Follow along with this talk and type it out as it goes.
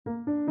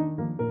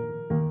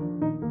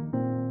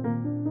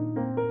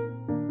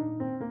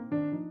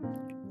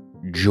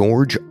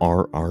George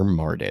R.R.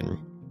 Martin,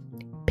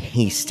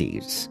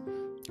 pasties,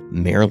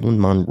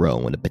 Marilyn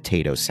Monroe in a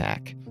potato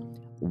sack,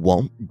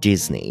 Walt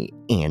Disney,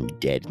 and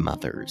dead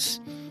mothers.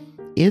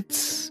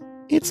 It's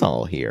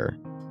all here.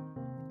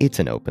 It's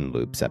an Open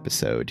Loops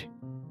episode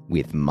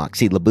with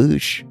Moxie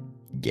LaBouche.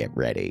 Get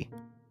ready.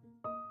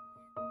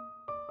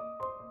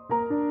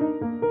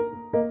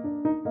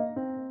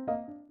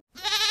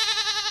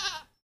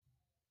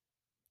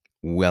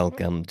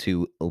 Welcome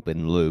to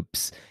Open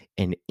Loops,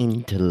 an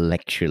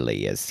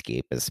intellectually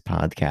escapist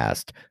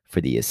podcast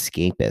for the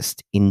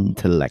escapist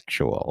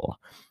intellectual.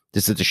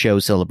 This is a show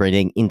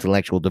celebrating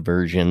intellectual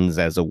diversions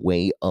as a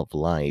way of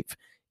life.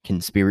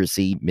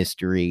 Conspiracy,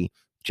 mystery,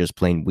 just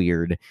plain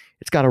weird.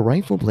 It's got a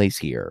rightful place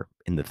here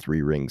in the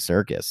three-ring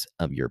circus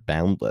of your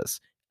boundless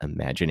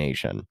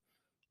imagination.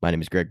 My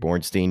name is Greg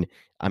Bornstein.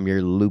 I'm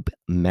your loop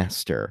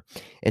master.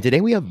 And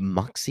today we have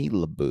Moxie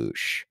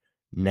LaBouche.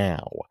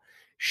 Now,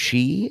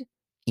 she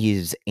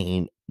is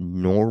a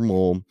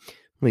normal,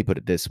 let me put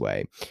it this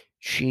way.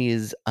 She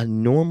is a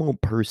normal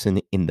person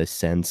in the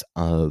sense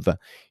of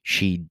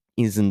she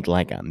isn't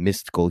like a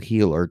mystical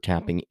healer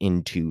tapping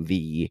into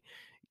the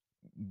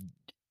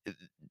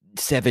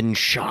 7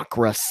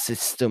 chakra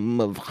system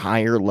of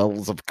higher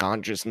levels of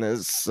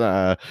consciousness,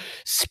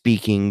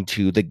 speaking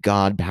to the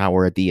God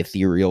power at the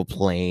ethereal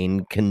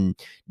plane,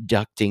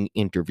 conducting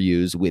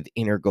interviews with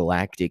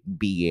intergalactic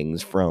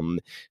beings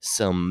from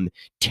some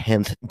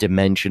 10th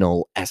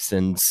dimensional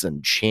essence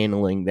and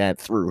channeling that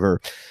through her.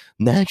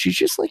 Nah, she's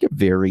just like a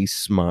very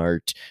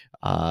smart,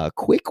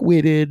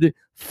 quick-witted,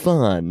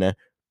 fun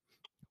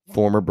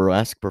former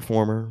burlesque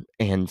performer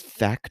and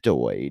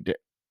factoid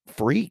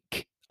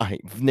freak.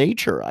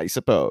 Nature, I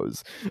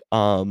suppose.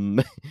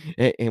 And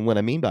what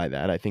I mean by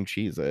that, I think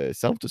she's a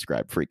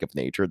self-described freak of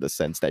nature, in the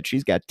sense that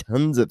she's got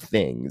tons of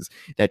things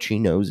that she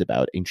knows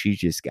about, and she's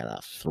just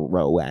gonna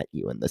throw at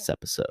you in this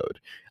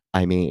episode.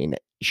 I mean,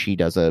 she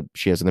has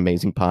an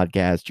amazing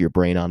podcast, Your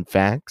Brain on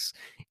Facts,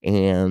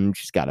 and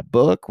she's got a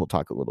book. We'll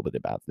talk a little bit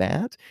about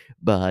that,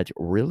 but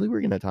really,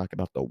 we're going to talk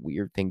about the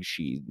weird things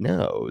she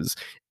knows,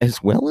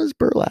 as well as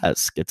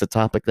burlesque. It's a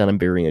topic that I'm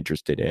very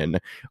interested in.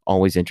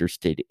 Always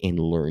interested in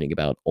learning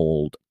about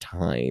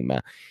old-timey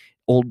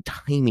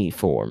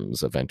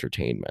forms of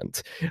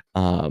entertainment.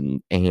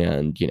 And,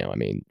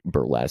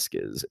 burlesque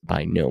is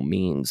by no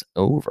means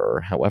over.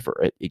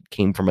 However, it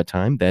came from a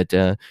time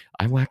that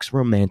I wax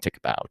romantic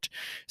about.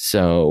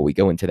 So we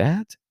go into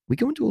that. We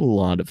go into a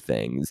lot of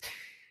things.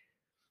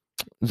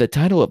 The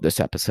title of this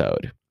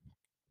episode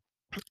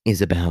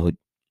is about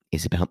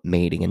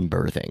mating and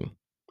birthing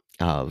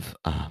of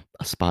a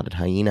spotted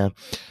hyena.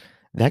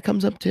 That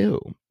comes up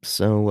too.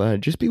 So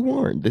just be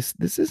warned. This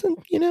isn't,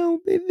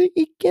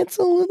 it gets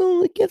a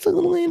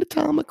little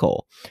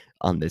anatomical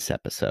on this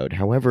episode.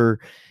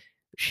 However,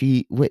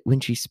 when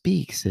she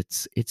speaks,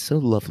 it's so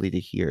lovely to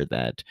hear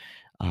that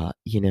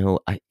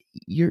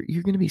you're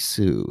going to be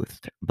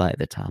soothed by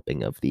the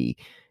topping of the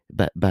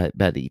by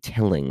the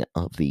telling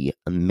of the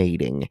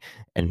mating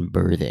and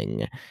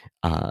birthing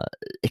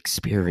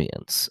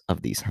experience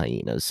of these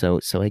hyenas.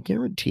 So I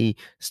guarantee,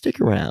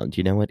 stick around.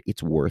 You know what?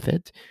 It's worth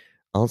it.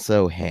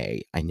 Also,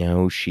 hey, I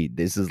know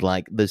this is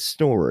like the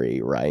story,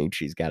 right?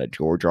 She's got a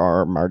George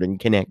R.R. Martin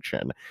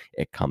connection.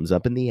 It comes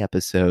up in the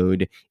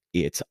episode.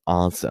 It's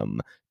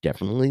awesome.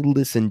 Definitely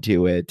listen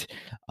to it.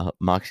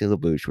 Moxie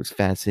LaBouche was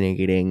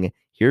fascinating.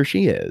 Here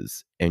she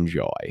is.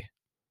 Enjoy.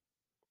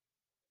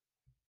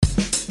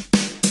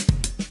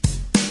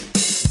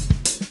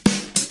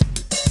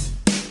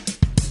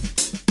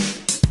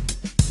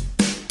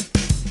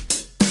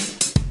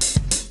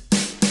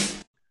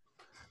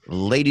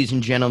 Ladies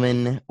and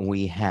gentlemen,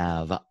 we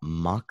have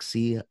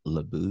Moxie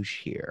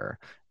LaBouche here.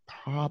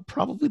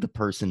 Probably the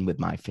person with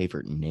my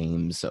favorite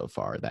name so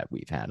far that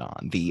we've had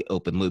on the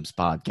Open Loops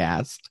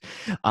podcast.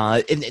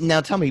 And now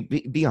tell me,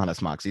 be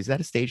honest, Moxie, is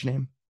that a stage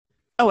name?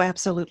 Oh,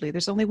 absolutely.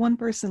 There's only one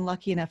person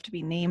lucky enough to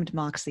be named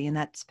Moxie, and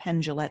that's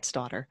Penn Jillette's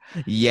daughter.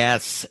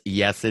 Yes,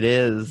 it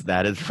is.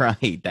 That is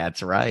right.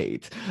 That's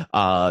right.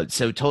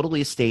 So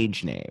totally a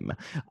stage name.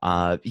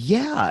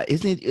 Yeah,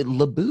 isn't it?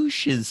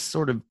 LaBouche is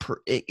sort of,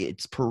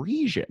 it's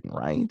Parisian,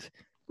 right?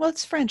 Well,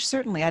 it's French,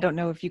 certainly. I don't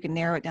know if you can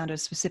narrow it down to a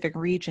specific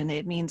region.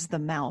 It means the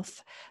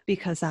mouth,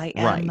 because I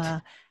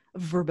am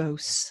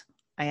verbose.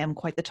 I am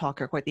quite the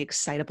talker, quite the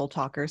excitable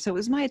talker. So it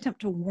was my attempt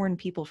to warn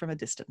people from a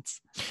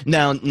distance.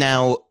 Now,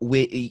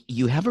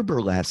 you have a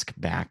burlesque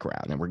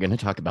background, and we're going to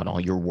talk about all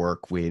your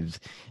work with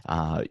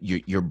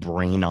your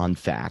Brain on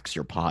Facts,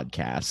 your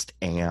podcast,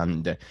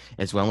 and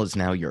as well as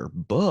now your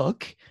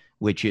book,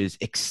 which is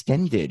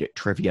extended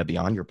trivia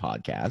beyond your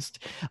podcast.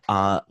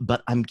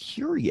 But I'm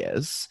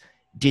curious,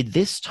 did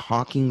this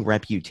talking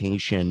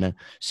reputation,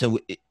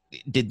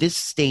 did this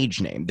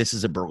stage name, this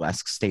is a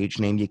burlesque stage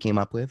name you came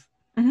up with?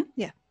 Mm-hmm,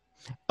 yeah.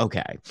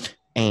 Okay.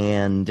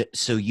 And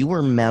so you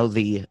were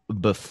mouthy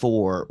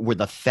before. Were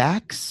the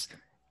facts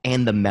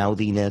and the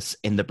mouthiness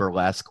in the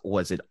burlesque,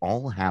 was it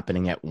all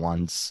happening at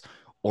once?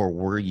 Or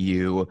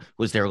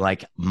was there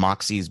like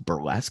Moxie's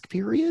burlesque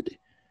period?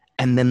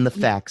 And then the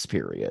fax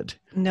period.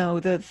 No,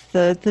 the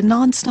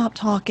nonstop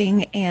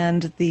talking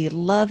and the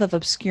love of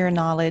obscure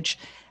knowledge,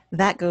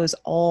 that goes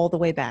all the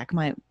way back.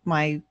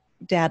 My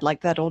dad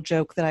liked that old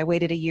joke that I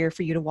waited a year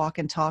for you to walk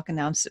and talk, and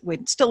now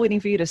I'm still waiting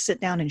for you to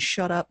sit down and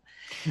shut up.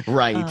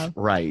 Right,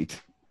 right.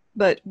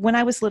 But when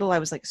I was little, I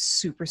was like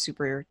super,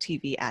 super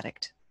TV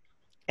addict.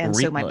 And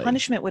so my Really?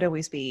 punishment would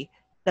always be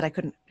that I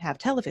couldn't have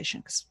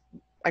television because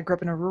I grew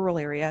up in a rural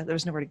area. There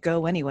was nowhere to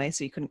go anyway,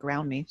 so you couldn't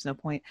ground me. There's no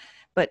point.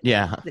 But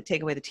Yeah. they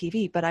take away the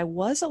TV. But I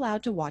was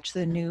allowed to watch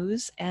the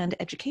news and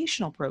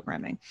educational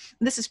programming.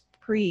 And this is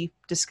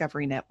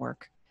pre-Discovery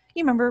Network.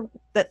 You remember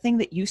that thing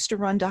that used to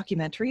run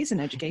documentaries and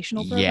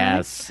educational programming?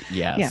 Yes,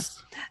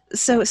 yes. Yeah.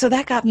 So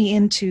that got me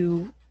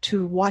into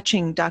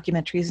watching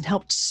documentaries and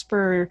helped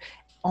spur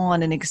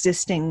on an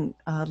existing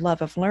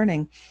love of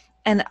learning.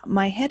 And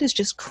my head is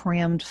just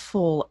crammed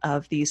full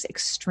of these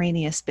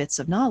extraneous bits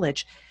of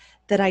knowledge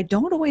that I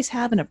don't always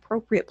have an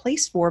appropriate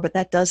place for, but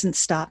that doesn't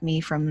stop me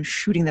from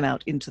shooting them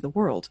out into the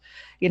world.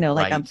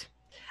 Like Right.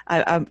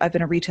 I've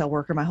been a retail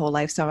worker my whole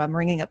life, so I'm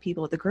ringing up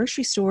people at the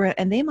grocery store,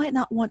 and they might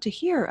not want to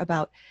hear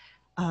about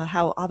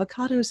how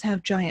avocados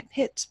have giant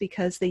pits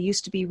because they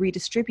used to be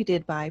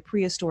redistributed by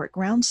prehistoric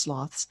ground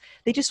sloths.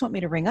 They just want me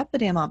to ring up the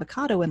damn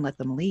avocado and let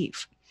them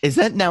leave. Is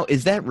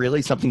that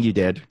really something you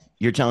did?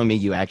 You're telling me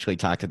you actually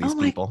talked to these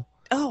people?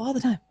 All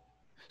the time.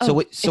 So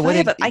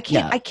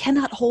I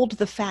cannot hold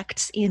the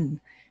facts in.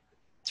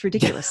 It's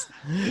ridiculous.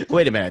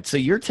 Wait a minute. So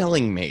you're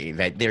telling me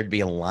that there'd be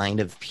a line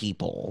of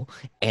people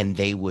and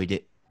they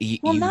would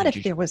not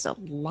if there was a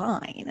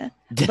line,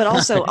 but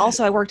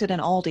also I worked at an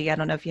Aldi. I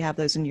don't know if you have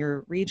those in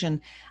your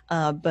region,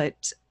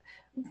 but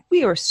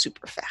we are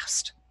super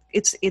fast.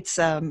 It's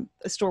a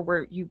store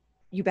where you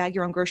bag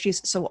your own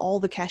groceries. So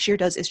all the cashier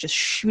does is just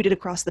shoot it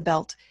across the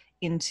belt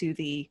into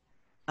the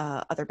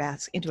another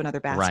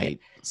basket. Right.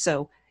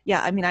 So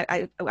yeah, I mean,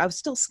 I was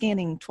still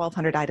scanning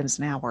 1,200 items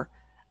an hour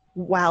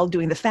while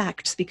doing the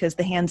facts because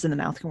the hands and the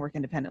mouth can work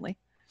independently.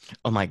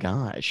 Oh my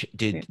gosh.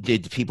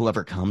 Did people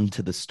ever come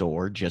to the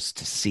store just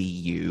to see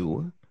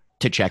you,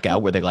 to check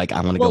out? Were they like,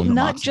 I want to go in the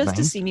not box just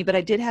to see me, but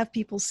I did have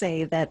people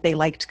say that they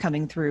liked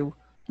coming through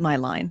my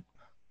line.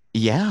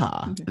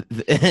 Yeah.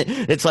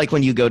 It's like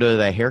when you go to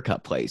the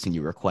haircut place and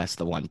you request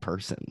the one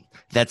person.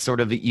 That's sort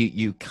of,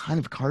 you kind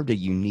of carved a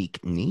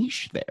unique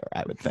niche there,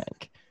 I would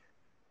think.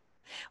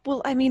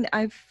 Well, I mean,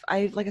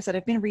 like I said,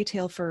 I've been in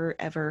retail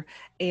forever,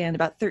 and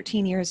about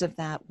 13 years of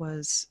that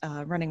was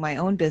running my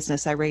own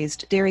business. I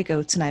raised dairy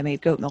goats, and I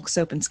made goat milk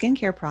soap and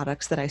skincare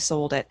products that I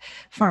sold at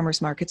farmers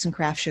markets and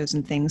craft shows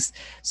and things.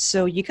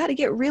 So you got to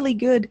get really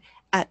good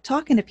at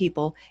talking to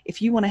people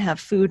if you want to have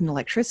food and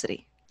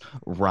electricity.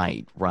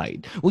 Right,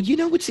 right. Well,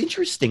 what's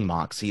interesting,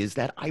 Moxie, is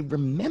that I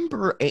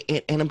remember,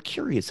 and I'm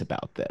curious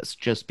about this,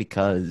 just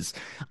because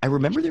I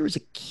remember there was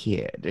a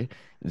kid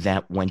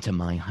that went to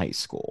my high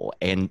school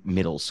and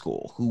middle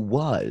school who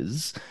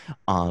was,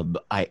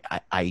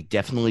 I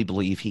definitely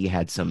believe he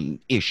had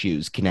some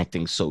issues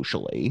connecting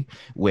socially,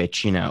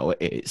 which,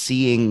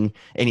 seeing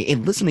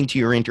and listening to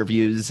your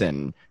interviews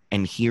and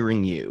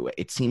hearing you,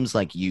 it seems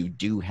like you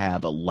do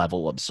have a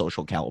level of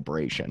social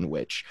calibration,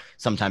 which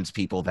sometimes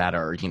people that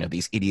are,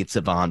 these idiot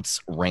savants,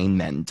 Rain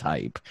Men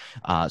type,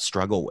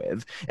 struggle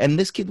with. And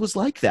this kid was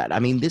like that. I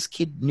mean, this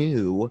kid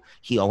knew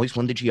he always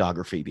wanted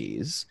geography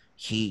Bs.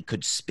 He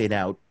could spit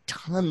out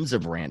tons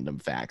of random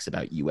facts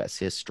about U.S.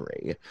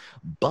 history,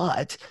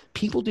 but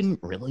people didn't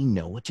really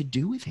know what to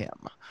do with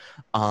him.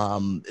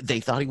 They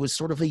thought he was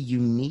sort of a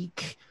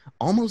unique,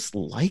 almost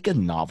like a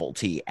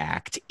novelty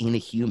act in a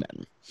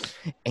human.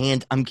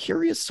 And I'm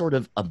curious sort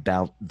of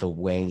about the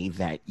way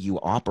that you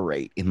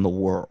operate in the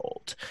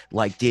world.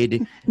 Like,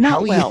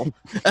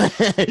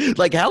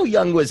 like, how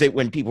young was it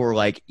when people were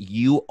like,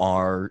 you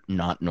are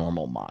not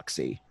normal,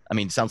 Moxie? I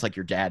mean, it sounds like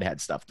your dad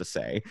had stuff to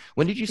say.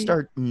 When did you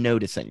start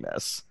noticing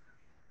this?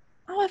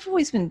 Oh, I've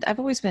always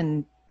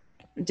been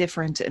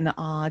different and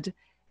odd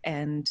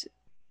and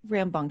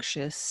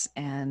rambunctious,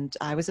 and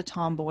I was a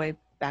tomboy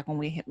back when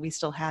we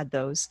still had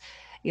those,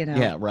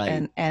 Yeah,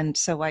 right. and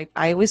so I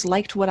always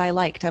liked what I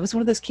liked. I was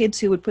one of those kids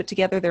who would put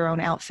together their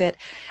own outfit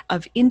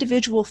of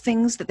individual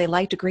things that they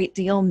liked a great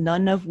deal,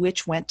 none of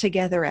which went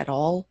together at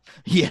all.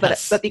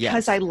 Yes, but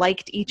because yes. I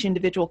liked each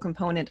individual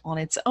component on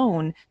its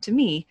own, to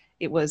me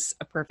it was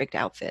a perfect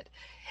outfit.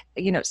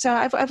 So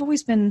I've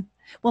always been,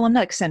 well, I'm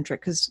not eccentric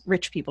because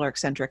rich people are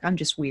eccentric. I'm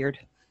just weird.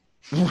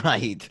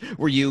 Right.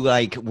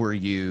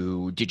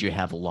 Did you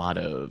have a lot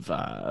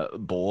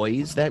of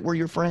boys that were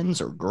your friends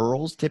or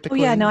girls Oh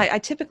yeah, no, typically? I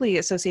typically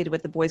associated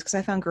with the boys because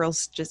I found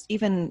girls just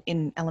even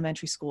in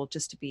elementary school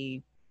just to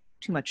be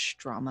too much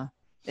drama.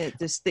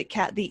 The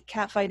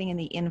cat fighting and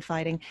the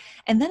infighting,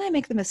 and then I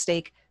make the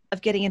mistake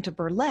of getting into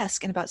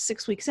burlesque, and about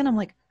 6 weeks in, I'm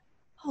like,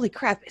 holy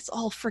crap, it's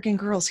all friggin'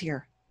 girls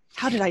here.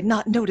 How did I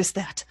not notice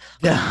that?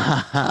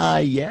 Yeah,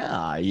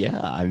 yeah.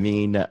 I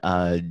mean,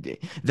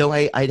 though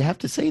I'd have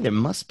to say there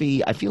must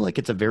be, I feel like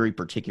it's a very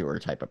particular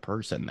type of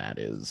person that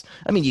is.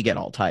 I mean, you get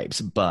all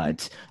types,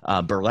 but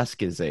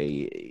burlesque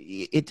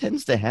it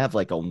tends to have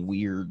like a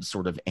weird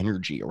sort of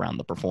energy around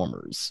the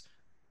performers.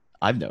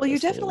 I've noticed. Well, you're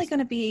definitely going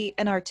to be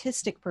an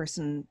artistic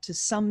person to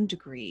some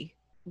degree,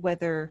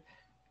 whether,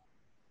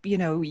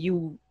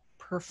 you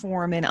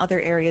perform in other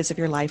areas of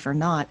your life or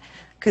not,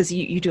 because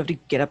you do have to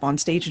get up on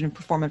stage and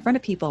perform in front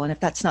of people. And if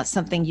that's not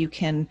something you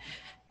can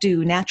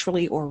do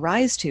naturally or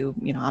rise to,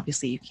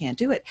 obviously you can't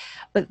do it.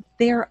 But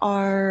there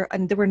were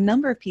a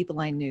number of people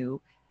I knew,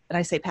 and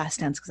I say past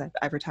tense because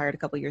I've retired a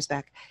couple of years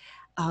back,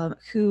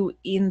 who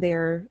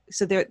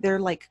they're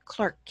like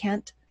Clark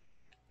Kent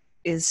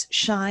is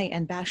shy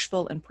and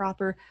bashful and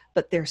proper,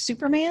 but they're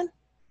Superman.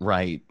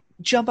 Right.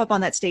 Jump up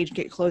on that stage,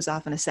 get clothes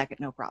off in a second,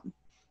 no problem.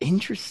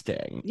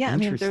 Interesting. Yeah, I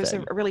mean, there's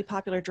a really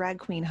popular drag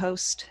queen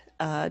host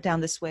down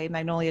this way,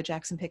 Magnolia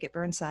Jackson Pickett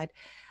Burnside,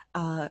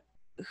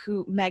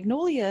 who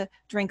Magnolia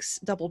drinks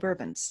double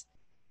bourbons,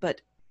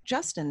 but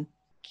Justin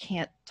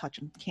can't touch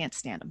him, can't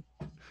stand him.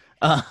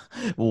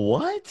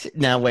 What?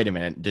 Now wait a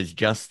minute. Does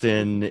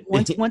Justin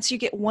once you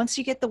get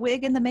the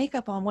wig and the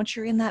makeup on, once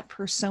you're in that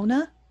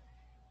persona,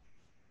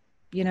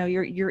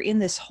 you're in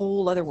this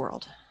whole other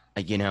world.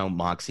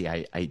 Moxie,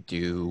 I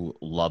do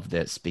love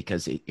this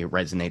because it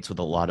resonates with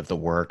a lot of the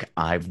work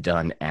I've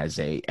done as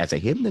a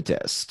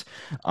hypnotist.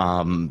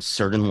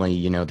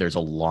 Certainly, there's a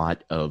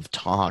lot of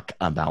talk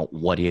about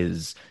what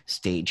is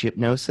stage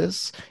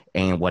hypnosis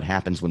and what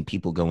happens when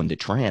people go into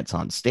trance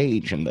on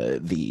stage, and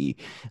the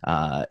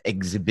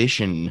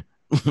exhibition.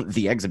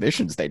 The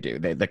exhibitions they do,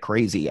 the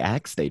crazy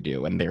acts they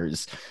do. And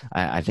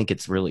I think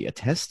it's really a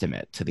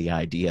testament to the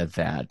idea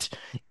that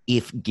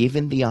if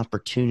given the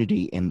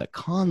opportunity in the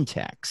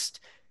context,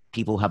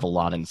 people have a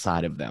lot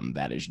inside of them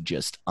that is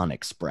just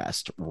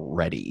unexpressed,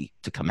 ready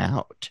to come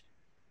out.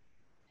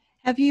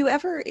 Have you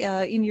ever,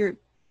 in your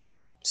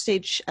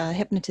stage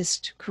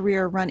hypnotist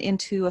career, run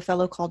into a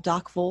fellow called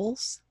Doc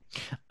Voles?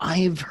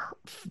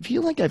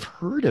 Feel like I've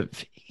heard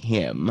of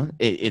him.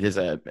 Is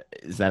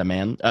that a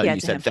man? Yeah, you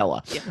said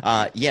fella.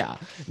 Yeah. Yeah.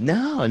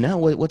 No.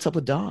 What's up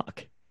with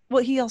Doc?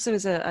 Well, he also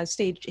is a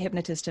stage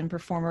hypnotist and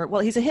performer. Well,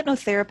 he's a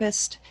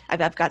hypnotherapist.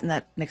 I've gotten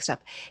that mixed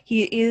up.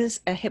 He is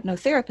a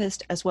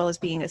hypnotherapist as well as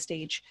being a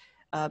stage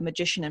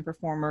magician and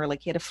performer.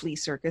 Like, he had a flea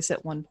circus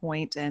at one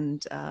point,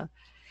 and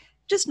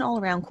just an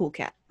all-around cool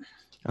cat.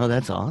 Oh,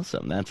 that's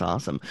awesome. That's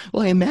awesome.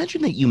 Well, I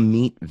imagine that you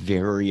meet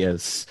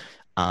various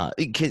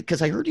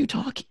because I heard you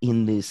talk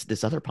in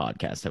this other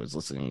podcast I was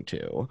listening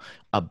to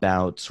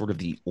about sort of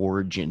the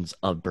origins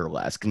of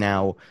burlesque.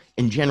 Now,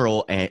 in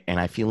general, and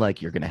I feel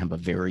like you're going to have a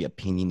very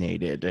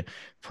opinionated,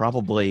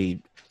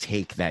 probably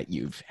take that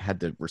you've had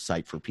to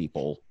recite for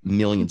people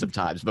millions of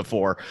times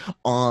before,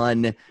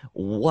 on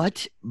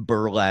what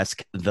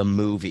burlesque the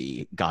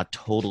movie got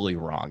totally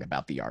wrong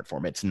about the art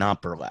form. It's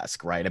not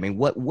burlesque, right? I mean,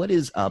 what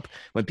is up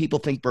when people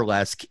think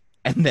burlesque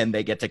and then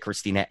they get to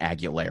Christina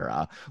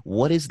Aguilera?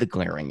 What is the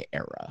glaring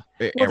error?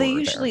 Well,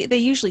 they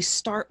usually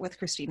start with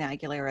Christina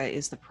Aguilera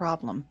is the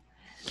problem.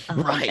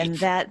 Right. And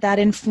that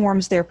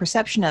informs their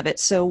perception of it.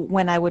 So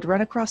when I would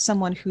run across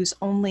someone whose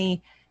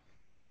only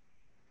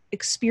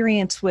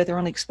experience with or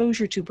only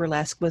exposure to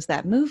burlesque was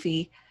that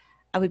movie,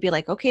 I would be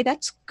like, okay,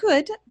 that's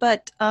good,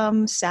 but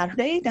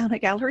Saturday down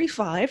at Gallery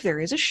 5, there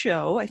is a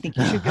show. I think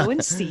you should go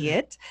and see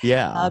it.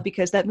 Yeah.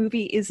 Because that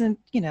movie isn't,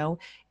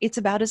 it's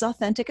about as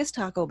authentic as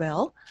Taco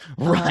Bell.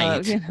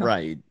 Right,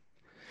 right.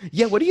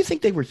 Yeah, what do you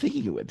think they were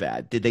thinking with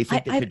that? Did they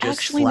think they could just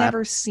actually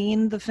never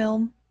seen the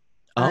film.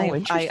 Oh,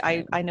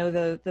 interesting. I know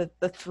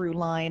the through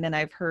line, and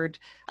I've heard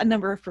a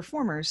number of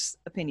performers'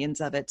 opinions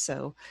of it.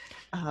 So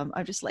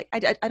I'm just like,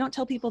 I don't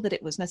tell people that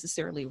it was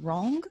necessarily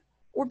wrong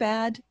or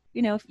bad.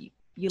 If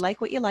you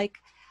like what you like,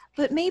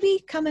 but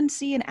maybe come and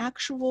see an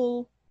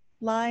actual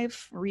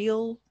live,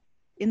 real,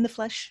 in the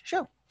flesh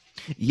show.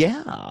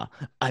 Yeah.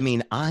 I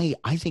mean, I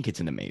think it's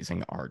an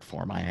amazing art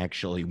form. I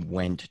actually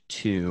went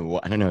to,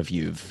 I don't know if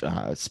you've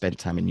spent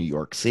time in New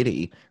York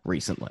City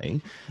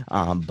recently,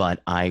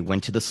 but I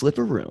went to the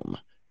Slipper Room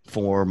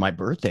for my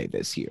birthday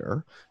this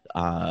year.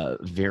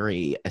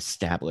 Very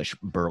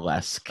established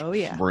burlesque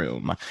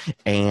room.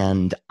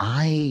 And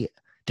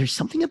there's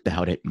something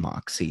about it,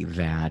 Moxie,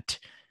 that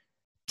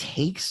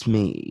takes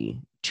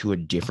me to a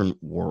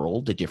different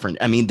world,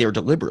 I mean, they're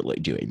deliberately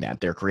doing that.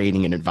 They're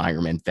creating an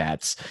environment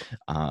that's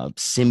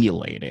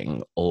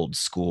simulating old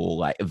school,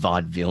 like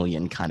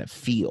vaudevillian kind of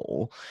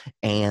feel.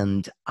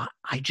 And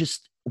I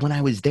just, when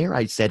I was there,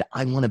 I said,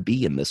 I want to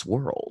be in this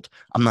world.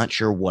 I'm not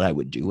sure what I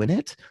would do in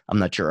it. I'm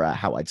not sure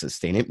how I'd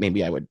sustain it.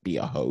 Maybe I would be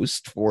a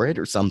host for it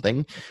or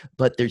something.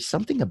 But there's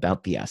something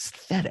about the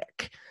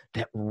aesthetic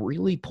that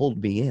really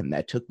pulled me in,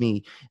 that took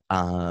me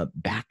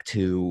back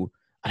to,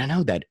 I don't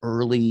know, that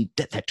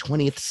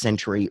 20th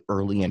century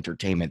early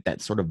entertainment,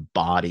 that sort of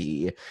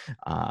body,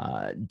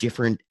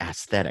 different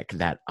aesthetic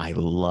that I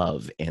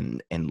love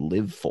and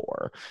live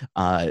for.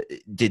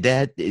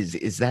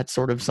 Is that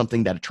sort of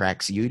something that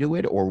attracts you to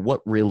it, or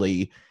what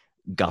really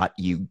got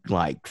you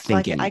like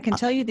thinking? I can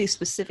tell you the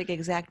specific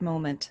exact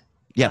moment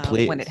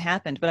please. When it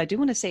happened, but I do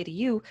want to say to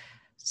you,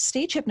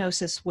 stage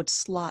hypnosis would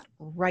slot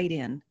right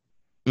in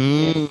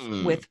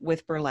Mm.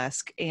 with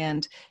burlesque.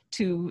 And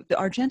to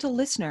our gentle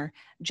listener,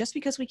 just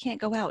because we can't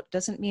go out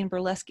doesn't mean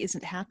burlesque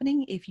isn't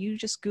happening. If you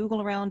just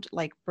Google around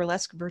like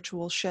burlesque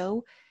virtual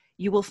show,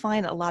 you will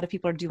find a lot of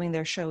people are doing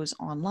their shows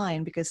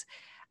online, because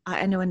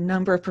I know a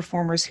number of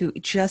performers who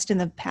just in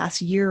the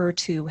past year or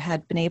two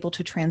had been able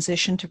to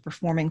transition to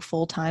performing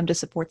full time to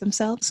support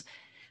themselves,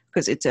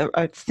 because it's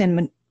a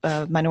thin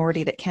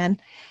minority that can.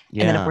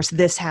 And then of Yeah. course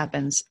this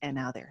happens and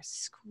now they're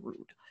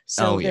screwed.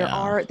 So Oh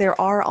yeah. there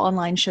are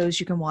online shows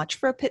you can watch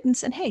for a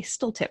pittance, and hey,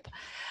 still tip.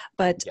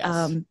 But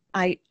Yes.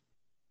 I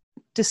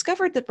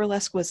discovered that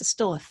burlesque was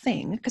still a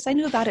thing because I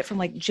knew about it from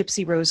like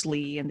Gypsy Rose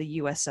Lee and the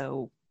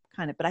USO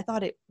kind of, but I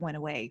thought it went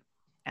away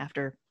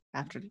after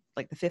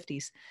like the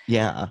 50s.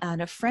 Yeah.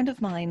 And a friend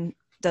of mine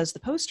does the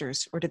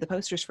posters, or did the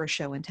posters for a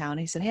show in town.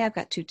 He said, "Hey, I've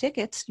got 2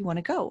 tickets. You want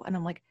to go?" And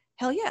I'm like,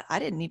 "Hell yeah." I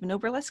didn't even know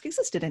burlesque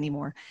existed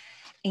anymore.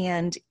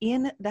 And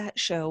in that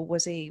show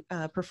was a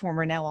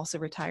performer, now also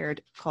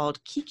retired,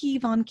 called Kiki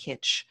Von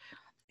Kitsch,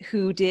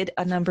 who did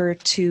a number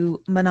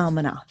to Mana.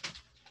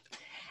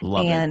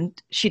 Love it.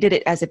 And she did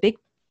it as a big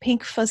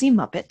pink fuzzy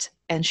Muppet.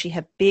 And she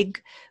had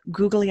big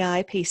googly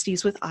eye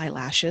pasties with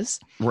eyelashes.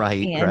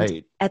 Right, And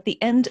right. at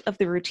the end of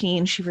the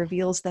routine, she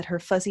reveals that her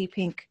fuzzy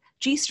pink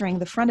G-string,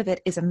 the front of it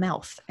is a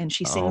mouth, and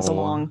she sings Oh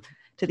along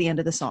to the end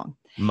of the song.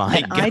 my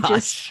And I just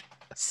gosh.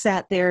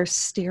 sat there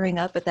staring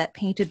up at that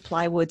painted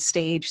plywood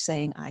stage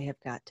saying, I have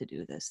got to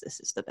do this. This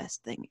is the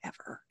best thing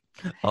ever.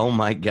 Oh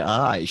my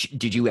gosh.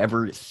 Did you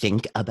ever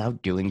think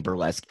about doing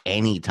burlesque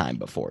any time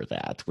before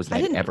that? Was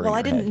that ever in I your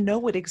head? didn't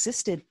know it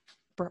existed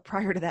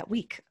prior to that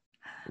week,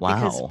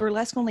 because Wow.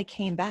 burlesque only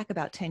came back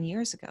about 10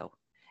 years ago.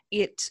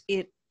 It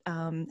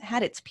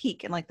had its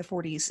peak in like the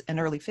 40s and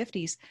early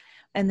 50s,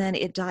 and then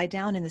it died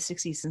down in the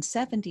 60s and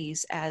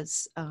 70s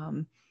as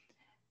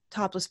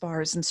topless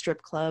bars and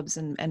strip clubs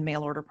and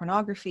mail order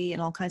pornography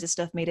and all kinds of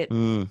stuff made it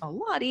Mm, a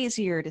lot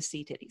easier to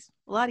see titties.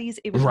 A lot easy.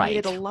 It was made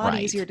it a right, lot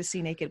easier right. to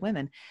see naked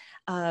women,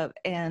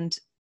 and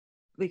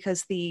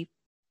because the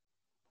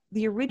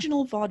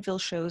original vaudeville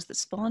shows that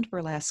spawned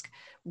burlesque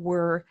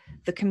were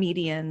the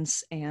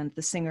comedians and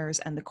the singers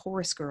and the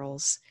chorus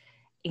girls.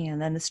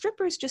 And then the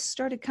strippers just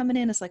started coming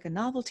in as like a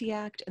novelty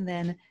act. And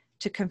then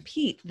to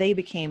compete, they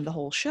became the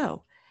whole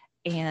show.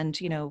 And,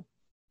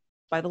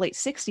 by the late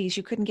 60s,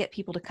 you couldn't get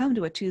people to come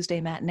to a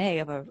Tuesday matinee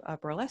of a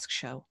burlesque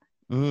show.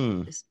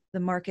 Mm, The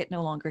market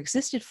no longer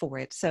existed for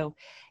it. So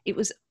it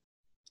was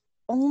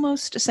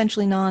almost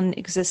essentially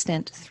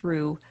non-existent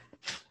through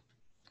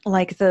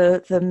like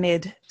the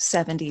mid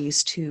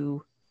 70s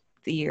to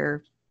the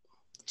year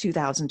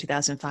 2000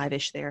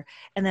 2005ish there.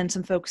 And then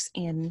some folks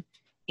in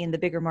the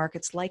bigger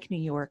markets like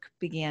New York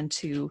began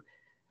to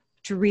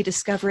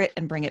rediscover it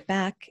and bring it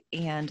back.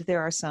 And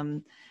there are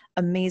some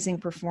amazing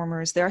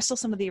performers. There are still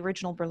some of the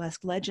original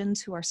burlesque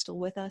legends who are still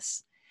with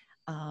us,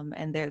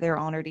 and they're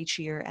honored each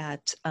year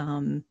at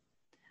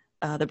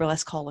the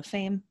Burlesque Hall of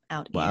Fame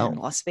out in wow.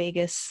 Las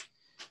Vegas.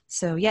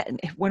 So yeah,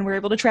 when we're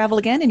able to travel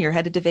again and you're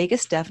headed to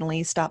Vegas,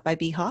 definitely stop by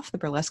BHoF, the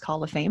Burlesque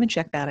Hall of Fame, and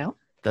check that out.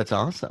 That's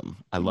awesome.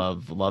 I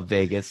love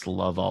Vegas,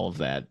 love all of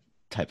that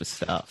type of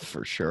stuff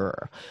for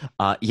sure.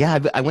 Yeah,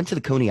 I went to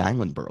the Coney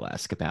Island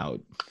Burlesque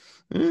about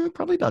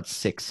probably about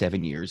 6,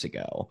 7 years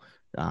ago.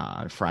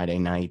 Friday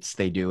nights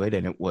they do it,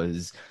 and it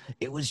was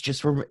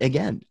just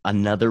again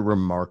another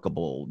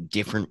remarkable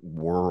different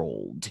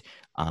world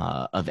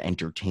of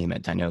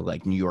entertainment. I know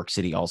like New York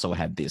City also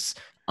had this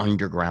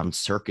underground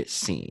circus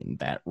scene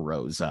that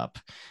rose up,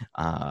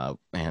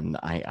 and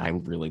I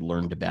really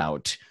learned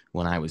about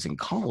when I was in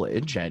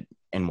college at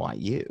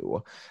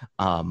NYU.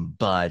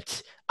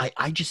 But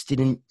I just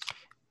didn't,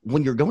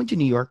 when you're going to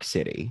New York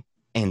City,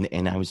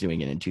 and I was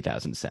doing it in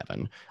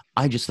 2007,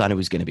 I just thought it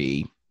was going to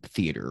be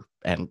theater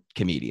and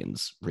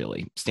comedians,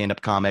 really.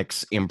 Stand-up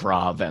comics,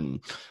 improv, and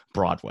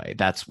Broadway.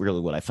 That's really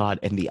what I thought.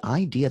 And the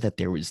idea that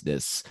there was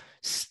this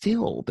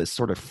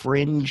sort of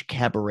fringe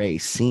cabaret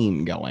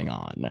scene going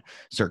on,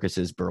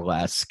 circuses,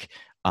 burlesque,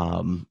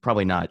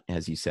 probably not,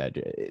 as you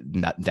said,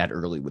 not that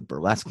early with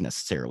burlesque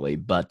necessarily,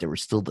 but there were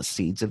still the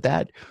seeds of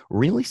that,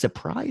 really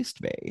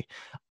surprised me.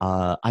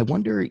 I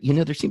wonder,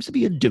 there seems to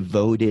be a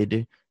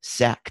devoted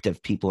sect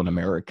of people in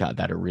America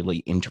that are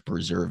really into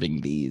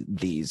preserving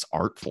these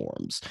art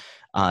forms.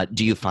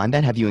 Do you find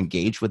that? Have you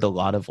engaged with a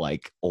lot of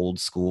like old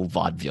school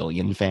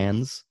vaudevillian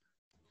fans?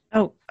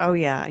 Oh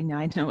yeah, I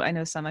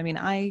know some. I mean,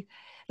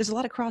 there's a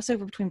lot of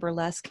crossover between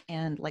burlesque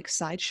and like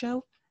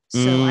sideshow.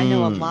 So I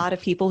know a Mm, lot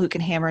of people who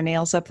can hammer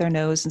nails up their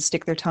nose and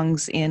stick their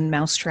tongues in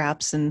mouse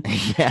traps and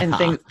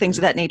yeah. things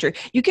of that nature.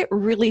 You get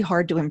really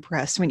hard to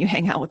impress when you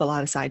hang out with a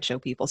lot of sideshow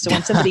people. So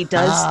when somebody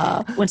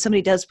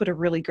does put a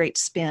really great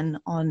spin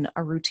on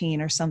a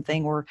routine or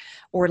something, or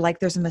like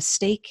there's a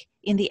mistake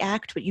in the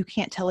act, but you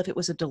can't tell if it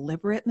was a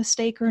deliberate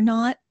mistake or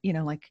not,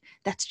 like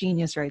that's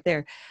genius right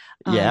there.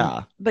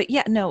 Yeah. But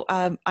yeah, no,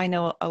 I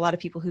know a lot of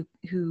people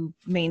who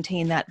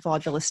maintain that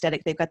vaudeville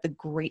aesthetic. They've got the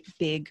great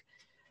big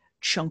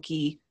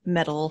chunky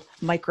metal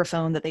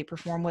microphone that they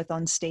perform with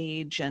on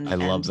stage, I and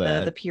love the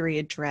that.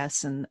 period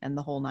dress and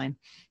the whole nine.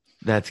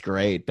 That's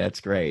great. That's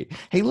great.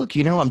 Hey, look,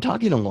 I'm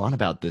talking a lot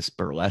about this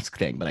burlesque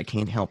thing, but I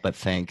can't help but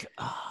think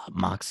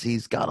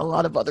Moxie's got a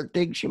lot of other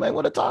things she might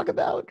want to talk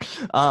about.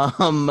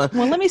 Well,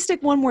 let me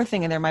stick one more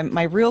thing in there.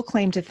 My real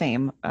claim to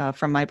fame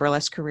from my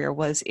burlesque career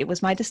was it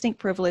was my distinct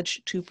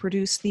privilege to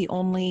produce the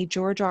only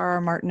George R.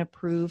 R. Martin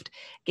approved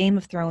Game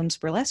of Thrones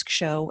burlesque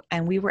show,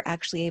 and we were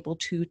actually able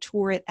to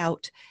tour it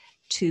out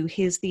to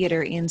his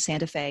theater in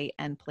Santa Fe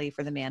and play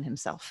for the man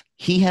himself.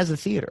 He has a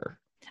theater.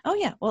 Oh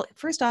yeah. Well,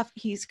 first off,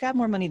 he's got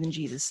more money than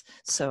Jesus,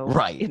 so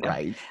right,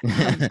 right.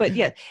 But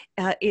yeah,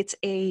 it's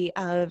a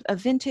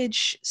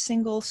vintage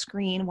single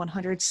screen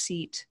 100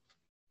 seat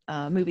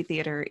movie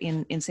theater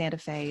in Santa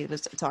Fe.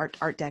 It's art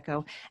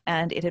deco,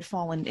 and it had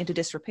fallen into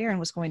disrepair and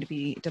was going to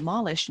be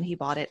demolished. And he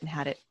bought it and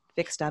had it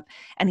fixed up.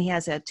 And he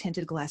has a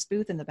tinted glass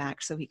booth in the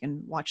back so he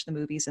can watch the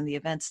movies and the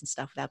events and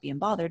stuff without being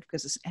bothered.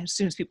 Because as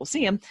soon as people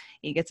see him,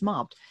 he gets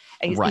mobbed.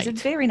 He's a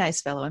very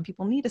nice fellow, and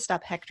people need to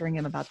stop hectoring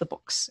him about the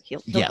books.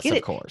 He'll yes, get of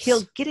it. Course.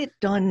 He'll get it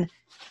done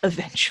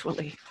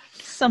eventually,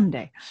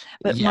 someday.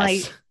 But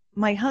yes.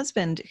 my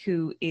husband,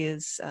 who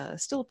is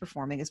still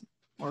performing,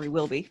 or he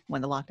will be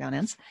when the lockdown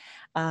ends,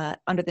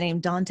 under the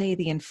name Dante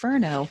the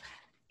Inferno,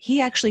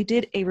 he actually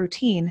did a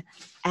routine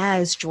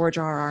as George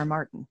R. R.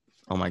 Martin.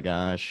 Oh my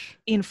gosh.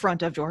 In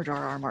front of George R.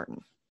 R.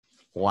 Martin.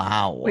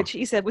 Wow. Which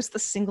he said was the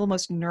single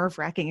most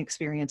nerve-wracking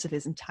experience of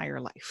his entire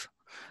life.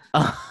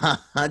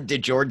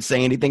 Did George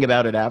say anything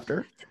about it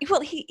after? Well,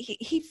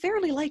 he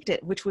fairly liked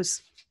it, which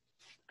was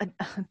a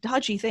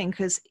dodgy thing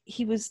because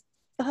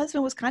the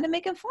husband was kind of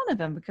making fun of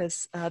him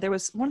because there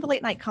was one of the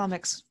late night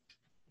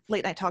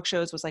talk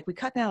shows was like, we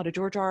cut now to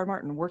George R. R.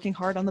 Martin working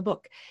hard on the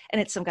book,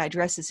 and it's some guy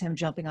dresses him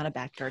jumping on a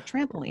backyard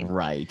trampoline.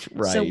 Right.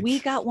 So we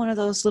got one of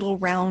those little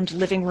round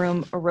living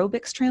room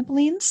aerobics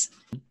trampolines.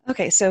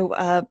 Okay,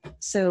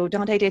 so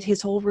Dante did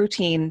his whole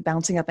routine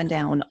bouncing up and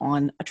down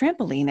on a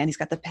trampoline, and he's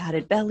got the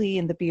padded belly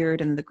and the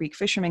beard and the Greek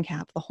fisherman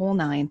cap, the whole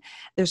nine.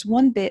 There's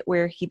one bit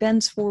where he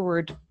bends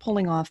forward,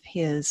 pulling off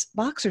his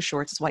boxer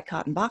shorts, his white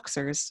cotton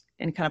boxers,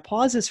 and kind of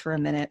pauses for a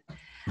minute.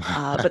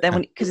 But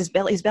then because his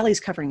belly's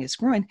covering his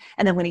groin,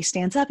 and then when he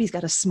stands up, he's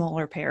got a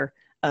smaller pair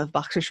of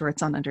boxer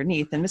shorts on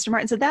underneath. And Mr.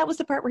 Martin said that was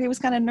the part where he was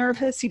kind of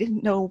nervous. He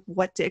didn't know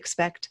what to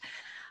expect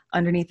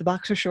underneath the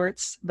boxer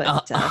shorts,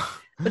 but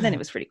then it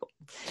was pretty cool.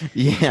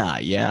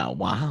 Yeah.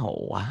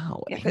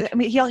 Wow. Yeah, I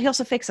mean, he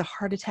also fakes a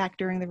heart attack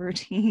during the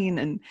routine,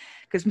 and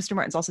because Mr.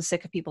 Martin's also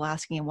sick of people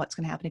asking him what's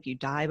going to happen if you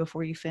die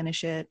before you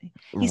finish it.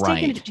 He's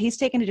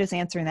taken to just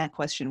answering that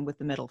question with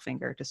the middle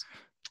finger, just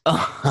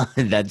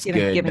that's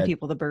good. Giving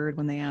people the bird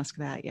when they ask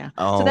that. Yeah.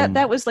 So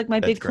that was like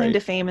my big claim to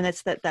fame, and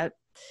that's that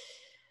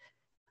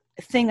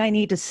thing I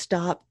need to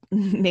stop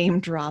name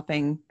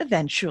dropping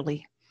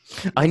eventually.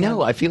 I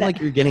know. I feel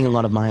like you're getting a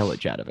lot of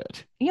mileage out of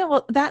it. Yeah,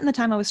 well, that and the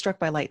time I was struck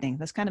by lightning.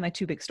 That's kind of my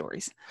two big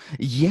stories.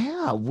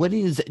 Yeah.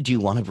 Do you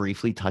want to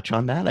briefly touch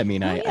on that? I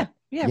mean,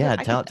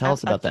 tell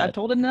us about that. I've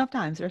told it enough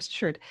times, rest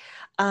assured.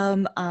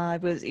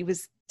 It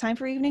was time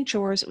for evening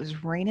chores. It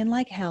was raining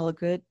like hell, a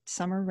good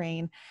summer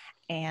rain.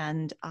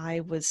 And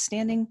I was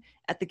standing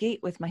at the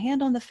gate with my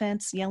hand on the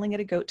fence, yelling at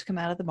a goat to come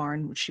out of the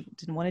barn, which she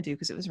didn't want to do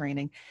because it was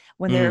raining,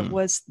 when there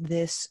was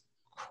this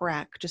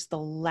crack, just the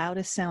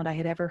loudest sound I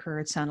had ever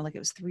heard. Sounded like it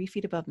was 3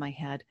 feet above my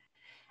head.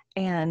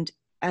 And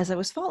as I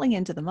was falling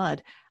into the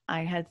mud,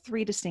 I had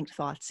 3 distinct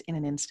thoughts in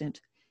an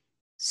instant.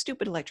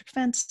 Stupid electric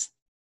fence.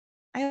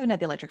 I haven't had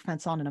the electric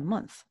fence on in a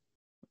month.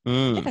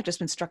 I think I've just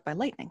been struck by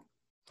lightning.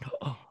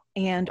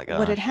 And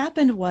what had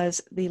happened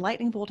was the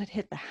lightning bolt had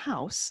hit the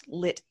house,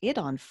 lit it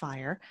on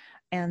fire,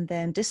 and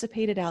then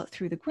dissipated out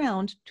through the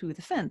ground to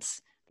the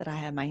fence that I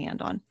had my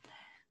hand on.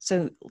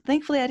 So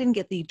thankfully I didn't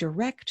get the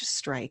direct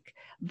strike,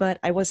 but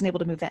I wasn't able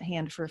to move that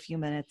hand for a few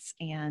minutes,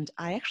 and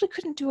I actually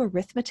couldn't do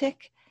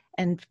arithmetic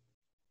and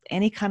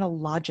any kind of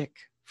logic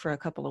for a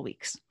couple of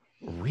weeks.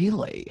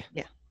 Really?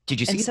 Yeah. Did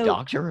you see a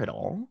doctor at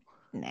all?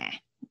 Nah.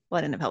 Well,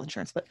 I didn't have health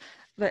insurance, but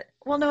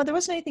well, no, there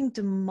wasn't anything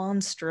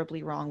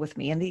demonstrably wrong with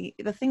me. And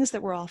the things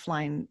that were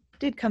offline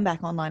did come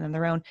back online on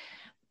their own,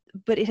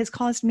 but it has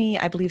caused me,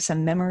 I believe,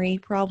 some memory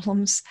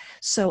problems.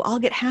 So I'll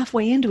get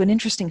halfway into an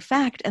interesting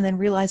fact and then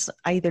realize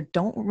I either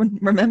don't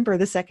remember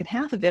the second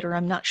half of it, or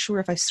I'm not sure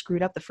if I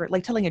screwed up the first,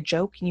 like telling a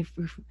joke and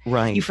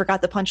you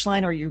forgot the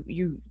punchline, or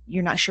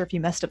you're not sure if you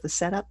messed up the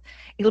setup.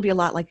 It'll be a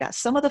lot like that.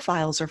 Some of the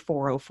files are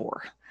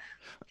 404.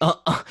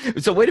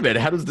 So wait a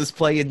minute. How does this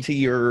play into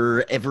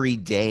your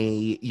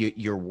everyday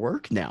your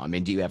work now? I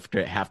mean, do you have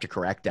to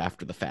correct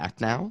after the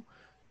fact now?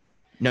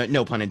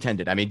 No pun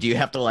intended. I mean, do you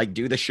have to like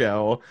do the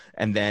show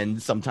and then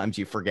sometimes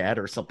you forget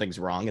or something's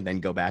wrong and then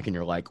go back and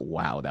you're like,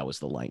 wow, that was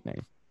the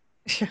lightning?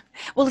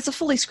 Well, it's a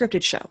fully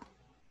scripted show.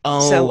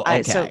 Oh,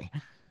 okay.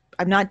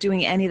 I'm not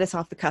doing any of this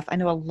off the cuff. I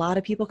know a lot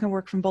of people can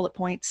work from bullet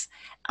points.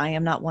 I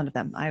am not one of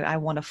them. I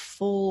want a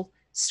full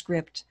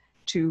script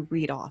to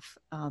read off.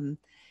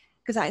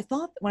 Because I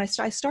thought when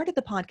I started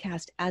the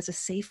podcast as a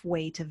safe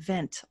way to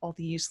vent all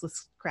the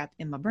useless crap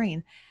in my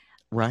brain,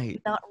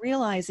 right? Not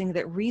realizing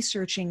that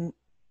researching,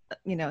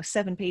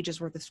 7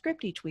 pages worth of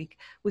script each week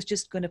was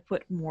just going to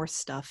put more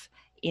stuff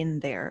in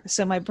there.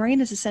 So my brain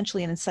is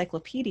essentially an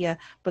encyclopedia,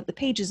 but the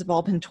pages have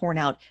all been torn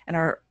out and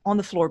are on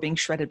the floor being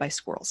shredded by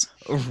squirrels.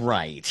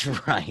 Right,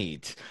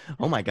 right.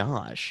 Oh my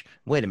gosh.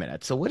 Wait a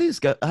minute. So what is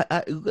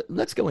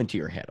let's go into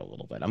your head a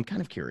little bit. I'm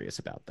kind of curious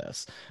about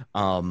this.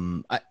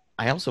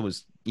 I also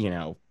was,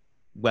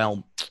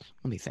 well,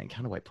 let me think.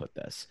 How do I put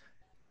this?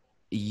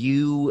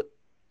 You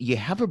you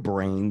have a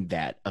brain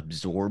that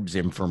absorbs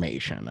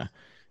information.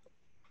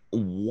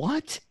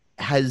 What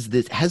has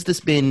this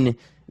been,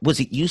 was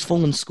it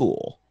useful in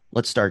school?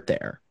 Let's start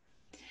there.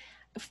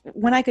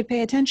 When I could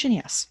pay attention,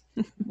 yes,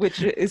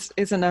 which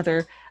is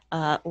another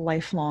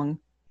lifelong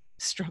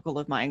struggle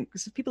of mine,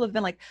 because people have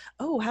been like,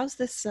 oh, how's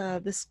this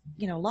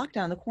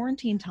lockdown, the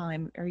quarantine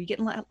time, are you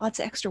getting lots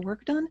of extra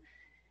work done?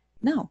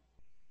 No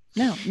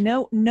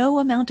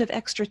amount of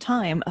extra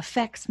time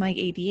affects my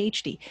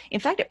ADHD. In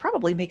fact, it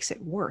probably makes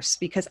it worse,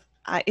 because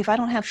if I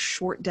don't have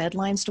short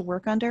deadlines to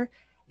work under,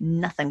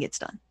 nothing gets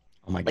done.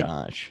 Oh my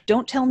gosh.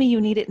 Don't tell me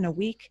you need it in a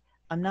week.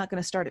 I'm not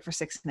going to start it for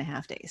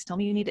 6.5 days. Tell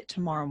me you need it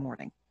tomorrow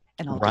morning,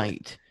 and I'll do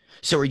it.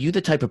 So are you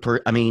the type of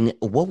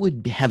what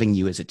would having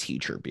you as a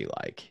teacher be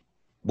like?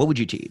 What would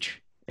you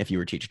teach if you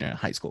were teaching a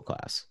high school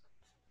class?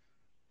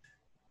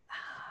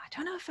 I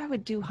don't know if I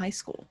would do high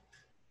school.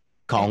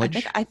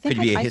 College? I think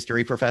could you be a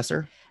history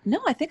professor? No,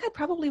 I think I'd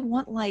probably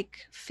want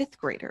like fifth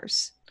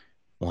graders.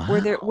 Wow.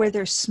 Where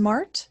they're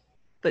smart,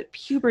 but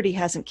puberty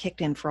hasn't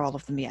kicked in for all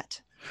of them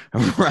yet.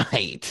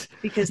 Right.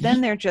 Because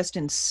then they're just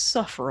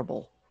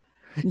insufferable.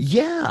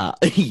 Yeah,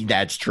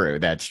 that's true.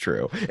 That's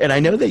true. And I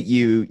know that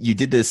you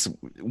did this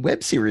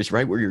web series,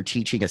 right, where you're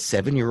teaching a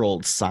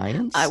 7-year-old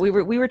science. We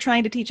were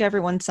trying to teach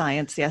everyone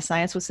science. Yeah,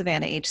 science with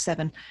Savannah, age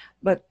 7,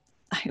 but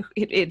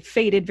it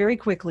faded very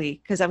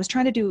quickly because I was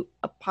trying to do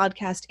a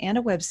podcast and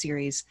a web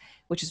series,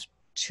 which is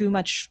too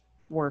much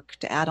work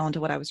to add on to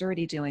what I was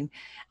already doing.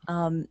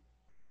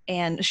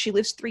 And she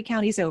lives 3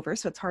 counties over,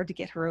 so it's hard to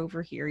get her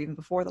over here even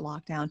before the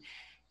lockdown.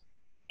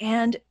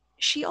 And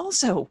she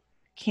also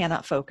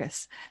cannot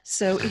focus.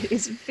 So it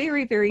is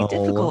very, very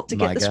difficult to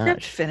get the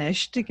script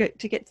finished, to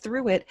get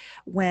through it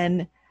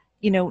when,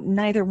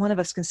 neither one of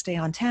us can stay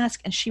on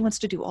task. And she wants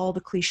to do all the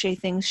cliche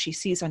things she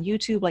sees on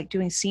YouTube, like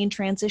doing scene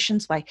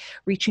transitions by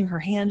reaching her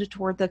hand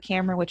toward the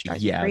camera, which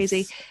drives me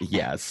crazy.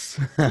 Yes.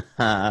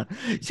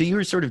 So you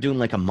were sort of doing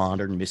like a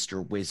modern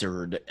Mr.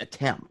 Wizard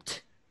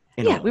attempt.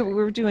 Yeah, we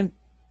were doing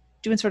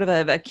sort of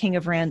a King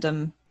of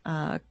Random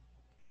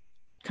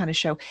kind of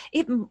show.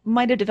 It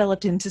might have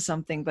developed into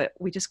something, but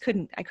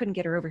I couldn't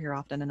get her over here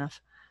often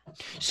enough.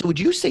 So would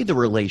you say the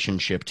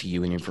relationship to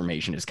you and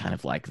information is kind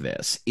of like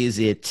this? Is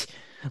it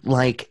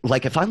like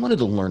if I wanted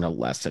to learn a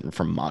lesson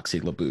from Moxie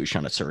LaBouche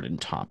on a certain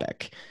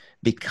topic,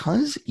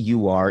 because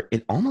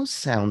it almost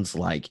sounds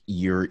like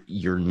you're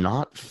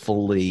not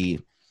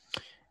fully,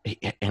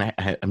 and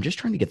I'm just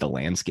trying to get the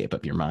landscape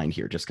of your mind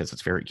here, just because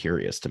it's very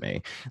curious to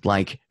me.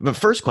 Like, the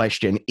first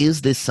question,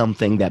 is this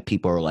something that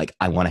people are like,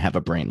 I want to have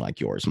a brain like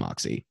yours,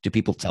 Moxie? Do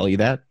people tell you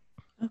that?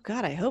 Oh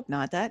God, I hope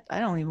not. That I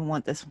don't even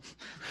want this.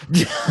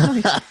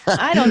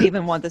 I don't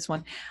even want this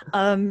one.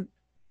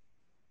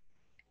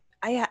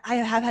 I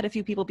have had a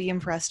few people be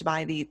impressed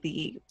by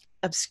the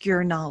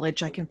obscure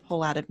knowledge I can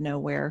pull out of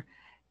nowhere,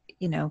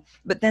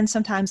 but then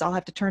sometimes I'll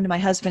have to turn to my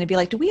husband and be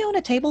like, do we own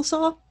a table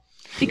saw?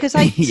 Because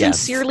I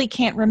sincerely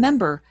can't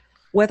remember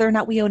whether or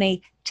not we own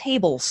a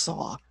table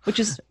saw, which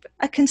is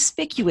a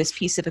conspicuous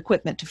piece of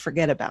equipment to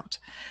forget about.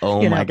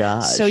 Oh my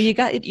gosh. So you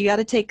got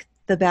to take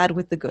the bad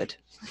with the good.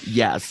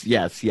 Yes.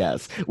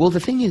 Well, the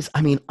thing is,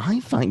 I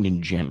find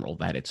in general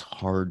that it's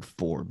hard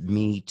for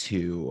me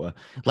to,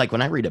 like,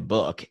 when I read a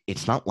book,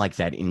 it's not like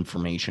that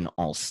information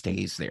all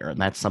stays there.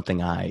 And that's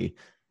something I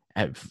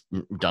have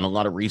done a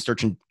lot of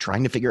research and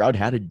trying to figure out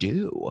how to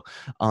do.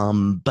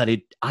 But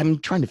I'm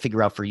trying to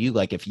figure out for you,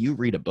 like, if you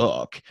read a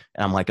book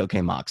and I'm like,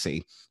 okay,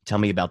 Moxie, tell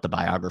me about the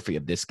biography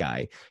of this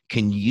guy.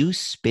 Can you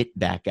spit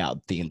back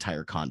out the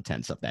entire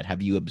contents of that?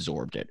 Have you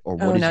absorbed it? Or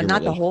what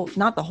not the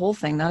whole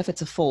thing. Not if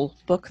it's a full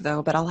book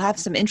though, but I'll have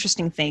some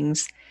interesting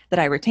things that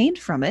I retained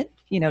from it,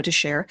 to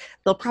share.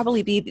 They'll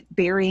probably be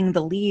burying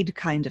the lead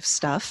kind of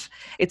stuff.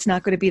 It's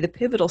not going to be the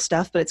pivotal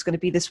stuff, but it's going to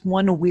be this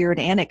one weird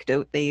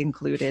anecdote they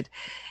included.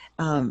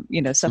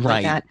 Stuff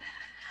like that.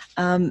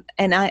 And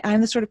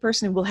I'm the sort of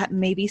person who will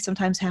maybe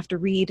sometimes have to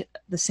read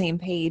the same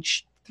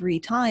page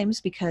 3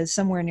 times because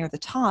somewhere near the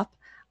top,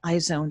 I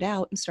zoned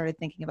out and started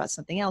thinking about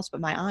something else,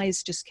 but my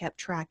eyes just kept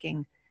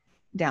tracking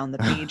down the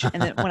page.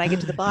 And then when I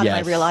get to the bottom,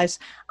 yes. I realize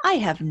I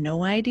have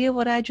no idea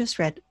what I just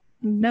read.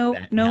 No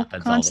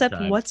concept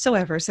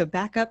whatsoever. So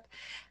back up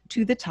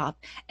to the top.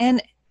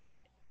 And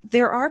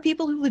there are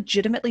people who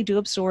legitimately do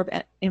absorb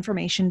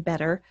information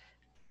better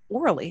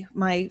orally.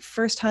 My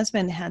first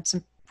husband had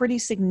some pretty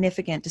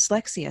significant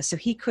dyslexia, so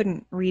he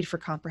couldn't read for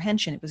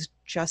comprehension. It was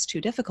just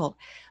too difficult,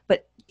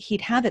 but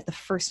he'd have it the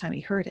first time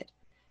he heard it.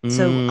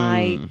 So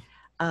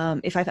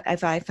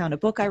if I found a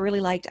book I really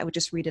liked, I would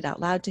just read it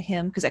out loud to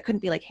him, because I couldn't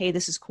be like, hey,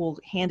 this is cool,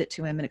 hand it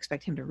to him and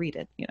expect him to read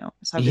it,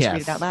 so I would just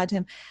read it out loud to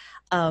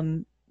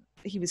him.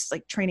 He was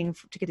like training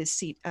to get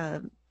his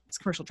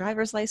commercial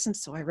driver's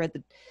license, so I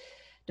read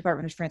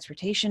Department of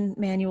Transportation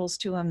manuals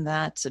to them.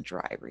 That's a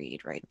dry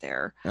read right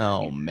there.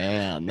 Oh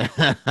man.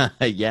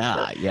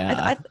 Yeah,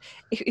 yeah.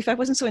 If I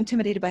wasn't so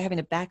intimidated by having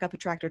to back up a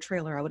tractor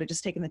trailer, I would have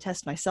just taken the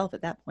test myself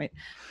at that point.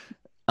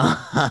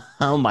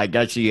 Oh my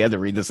gosh, you had to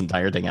read this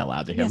entire thing out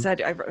loud to him. Yes,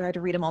 I had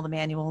to read him all the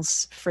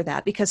manuals for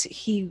that because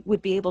he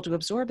would be able to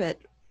absorb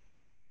it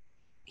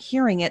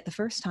hearing it the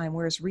first time,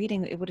 whereas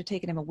reading, it would have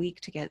taken him a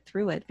week to get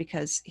through it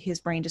because his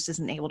brain just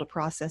isn't able to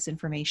process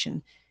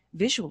information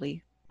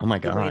visually. Oh my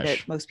gosh. The way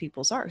that most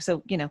people's are.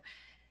 So,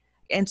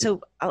 and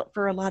so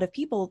for a lot of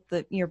people,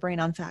 the Your Brain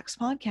on Facts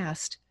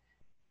podcast,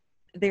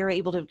 they're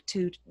able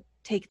to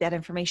take that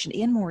information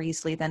in more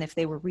easily than if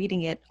they were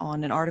reading it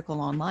on an article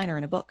online or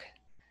in a book.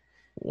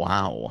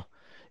 Wow.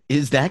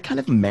 Is that kind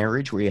of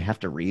marriage where you have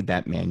to read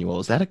that manual?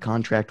 Is that a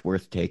contract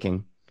worth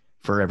taking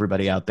for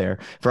everybody out there?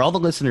 For all the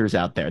listeners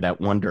out there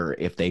that wonder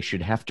if they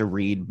should have to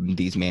read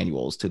these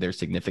manuals to their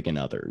significant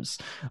others,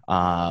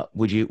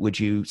 would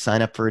you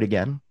sign up for it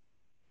again?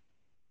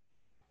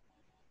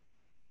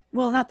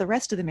 Well, not the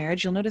rest of the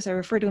marriage. You'll notice I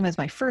refer to him as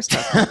my first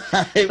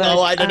husband. But,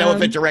 I don't know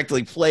if it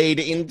directly played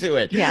into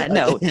it. Yeah,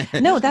 no,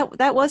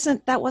 that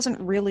wasn't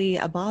really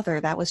a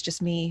bother. That was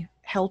just me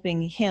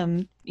helping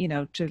him,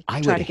 to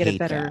try to get a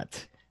better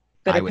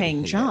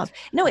paying job.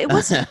 No, it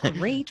wasn't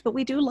great, but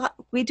we do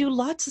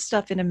lots of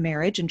stuff in a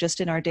marriage and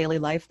just in our daily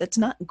life that's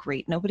not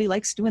great. Nobody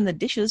likes doing the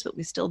dishes, but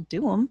we still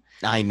do them.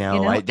 I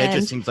know. That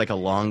just seems like a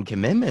long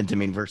commitment. I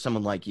mean, for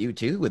someone like you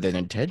too, with an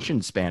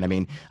attention span. I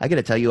mean, I got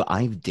to tell you,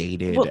 I've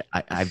dated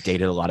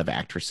a lot of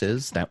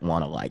actresses that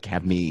want to like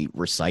have me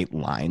recite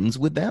lines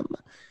with them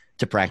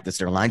to practice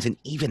their lines, and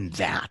even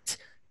that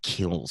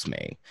kills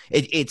me.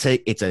 It's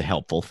a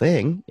helpful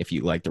thing if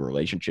you like the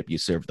relationship, you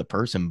serve the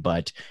person,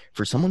 but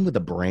for someone with a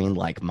brain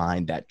like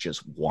mine that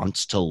just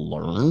wants to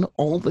learn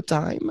all the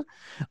time,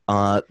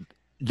 I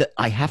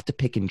have to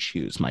pick and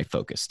choose my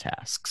focus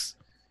tasks.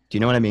 Do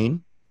you know what I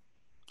mean?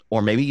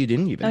 Or maybe you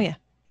didn't even. Oh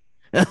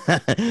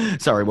yeah.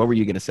 Sorry, what were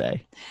you going to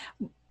say?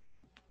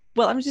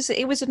 Well,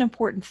 it was an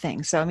important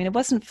thing. So I mean, it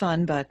wasn't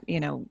fun, but he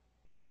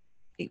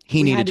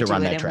needed to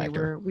run that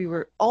tractor. We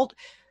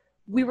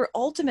were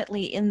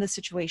ultimately in the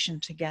situation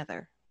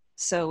together.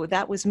 So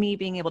that was me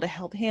being able to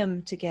help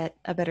him to get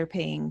a better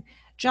paying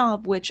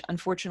job, which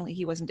unfortunately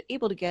he wasn't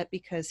able to get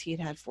because he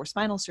had 4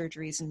 spinal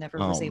surgeries and never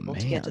was able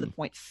to get to the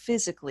point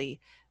physically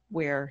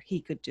where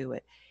he could do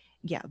it.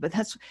 Yeah, but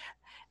that's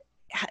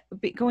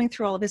going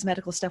through all of his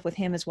medical stuff with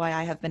him is why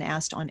I have been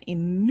asked on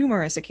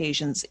numerous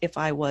occasions if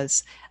I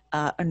was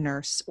a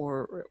nurse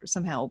or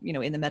somehow,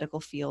 in the medical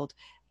field.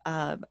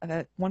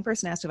 One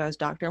person asked if I was a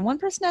doctor, and one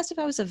person asked if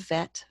I was a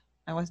vet.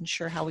 I wasn't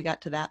sure how we got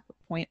to that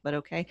point, but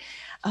okay.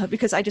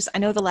 Because I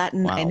know the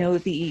Latin, wow. I know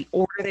the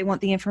order they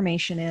want the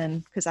information in,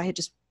 because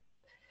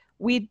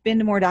we'd been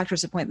to more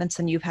doctor's appointments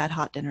than you've had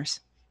hot dinners.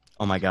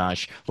 Oh my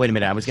gosh. Wait a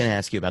minute. I was going to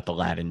ask you about the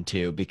Latin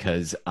too,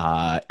 because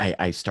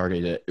I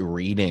started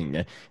reading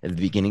at the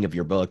beginning of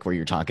your book where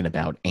you're talking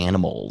about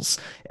animals.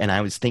 And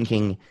I was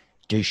thinking,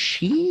 can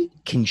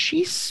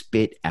she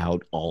spit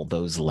out all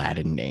those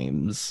Latin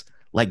names?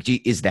 Like,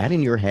 is that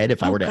in your head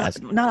if I were to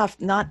ask?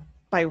 Not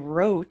by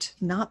rote,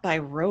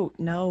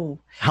 no.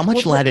 How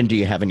much Latin do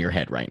you have in your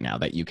head right now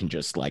that you can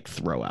just like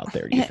throw out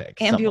there, do you think?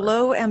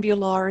 Ambulo,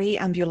 ambulari,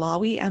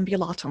 ambulavi,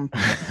 ambulatum.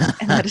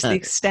 And that is the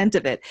extent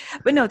of it.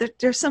 But no,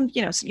 there's some,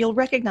 you'll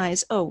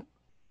recognize, oh,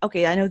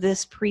 okay, I know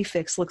this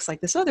prefix looks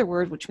like this other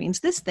word, which means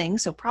this thing,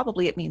 so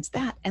probably it means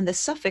that. And the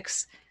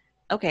suffix,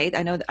 okay,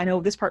 I know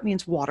this part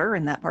means water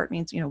and that part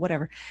means,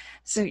 whatever.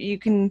 So you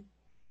can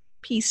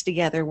piece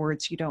together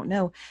words you don't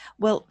know.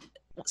 Well,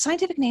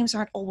 scientific names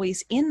aren't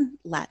always in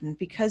Latin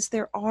because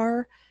there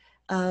are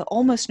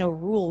almost no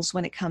rules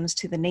when it comes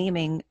to the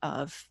naming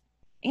of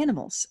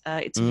animals.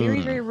 It's very,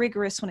 very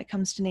rigorous when it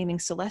comes to naming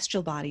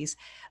celestial bodies,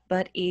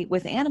 but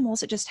with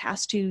animals, it just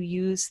has to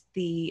use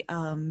the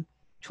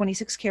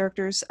 26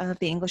 characters of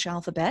the English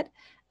alphabet.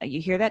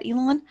 You hear that,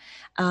 Elon?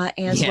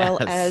 As well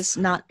as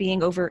not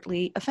being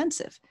overtly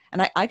offensive.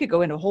 And I could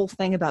go into a whole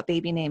thing about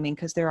baby naming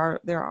because there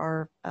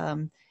are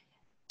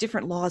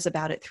different laws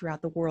about it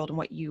throughout the world and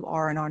what you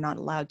are and are not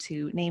allowed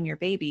to name your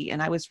baby. And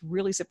I was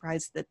really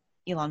surprised that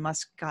Elon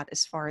Musk got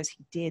as far as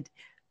he did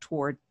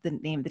toward the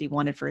name that he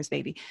wanted for his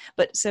baby.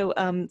 But so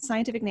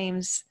scientific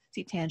names,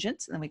 see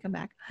tangents, and then we come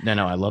back.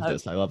 No, I love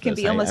this. I love this. Can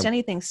be almost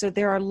anything. So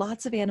there are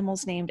lots of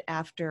animals named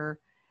after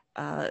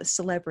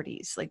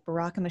celebrities. Like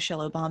Barack and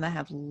Michelle Obama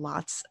have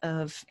lots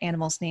of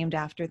animals named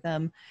after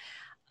them.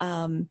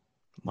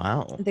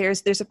 Wow.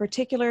 There's a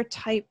particular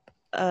type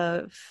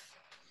of,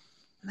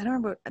 I don't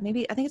remember, I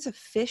think it's a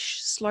fish,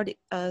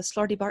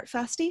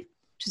 Slartibartfasti,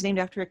 which is named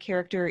after a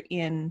character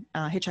in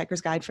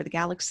Hitchhiker's Guide for the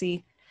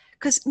Galaxy.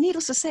 Because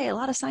needless to say, a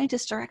lot of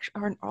scientists are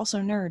also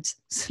nerds.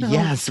 So,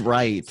 yes,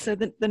 right. So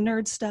the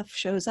nerd stuff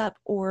shows up.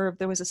 Or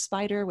there was a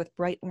spider with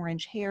bright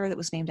orange hair that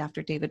was named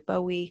after David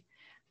Bowie.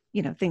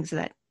 Things of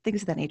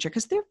that nature.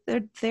 Because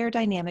they're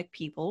dynamic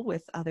people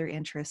with other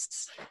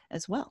interests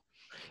as well.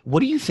 What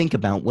do you think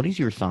about, what is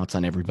your thoughts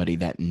on everybody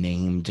that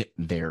named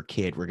their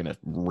kid? We're going to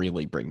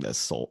really bring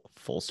this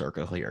full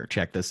circle here.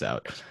 Check this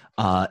out.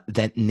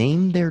 That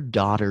named their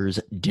daughters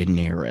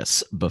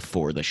Daenerys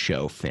before the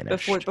show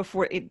finished.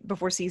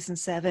 Before season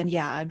 7.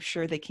 Yeah, I'm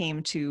sure they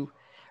came to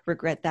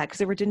regret that because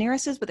there were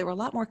Daenerys's, but there were a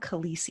lot more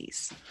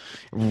Khaleesi's.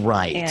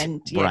 Right.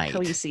 And yeah, right.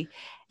 Khaleesi.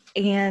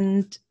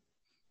 And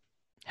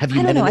have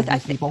you met any of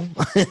these people?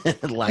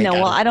 Like, no,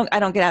 well, I don't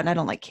get out and I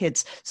don't like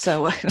kids.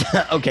 So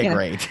okay,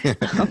 great.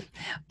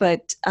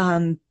 But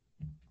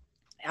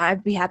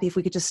I'd be happy if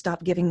we could just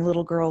stop giving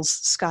little girls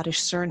Scottish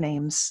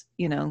surnames,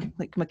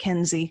 like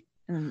Mackenzie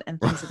and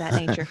things of that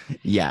nature.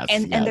 Yes.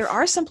 And there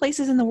are some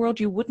places in the world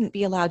you wouldn't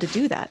be allowed to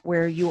do that,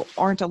 where you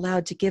aren't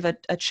allowed to give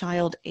a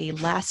child a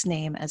last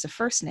name as a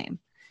first name.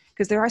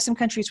 Because there are some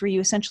countries where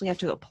you essentially have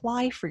to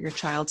apply for your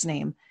child's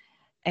name.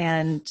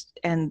 And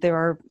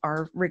there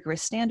are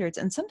rigorous standards.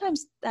 And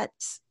sometimes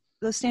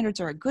those standards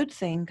are a good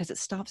thing because it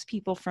stops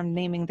people from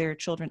naming their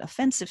children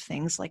offensive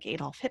things like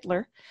Adolf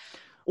Hitler,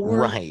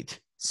 or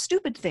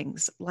stupid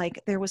things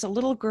like there was a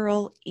little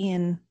girl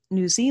in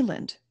New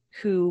Zealand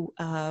who,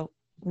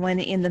 when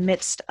in the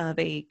midst of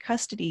a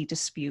custody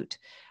dispute,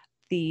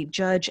 the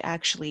judge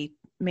actually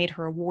made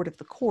her a ward of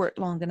the court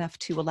long enough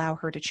to allow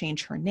her to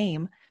change her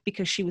name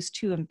because she was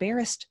too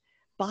embarrassed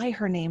by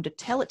her name to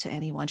tell it to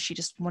anyone. She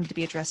just wanted to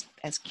be addressed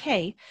as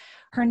Kay.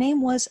 Her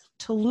name was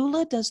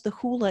Tallulah Does the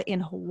Hula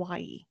in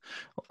Hawaii.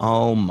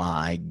 Oh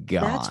my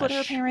gosh. That's what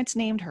her parents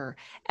named her.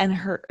 And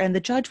the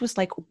judge was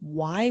like,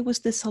 why was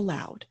this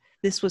allowed?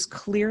 This was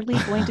clearly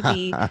going to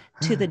be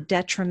to the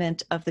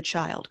detriment of the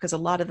child, because a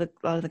lot of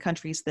the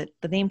countries that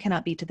the name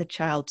cannot be to the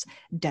child's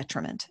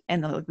detriment.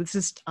 And this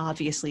is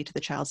obviously to the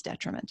child's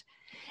detriment.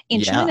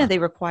 In China, they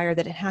require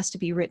that it has to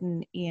be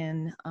written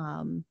in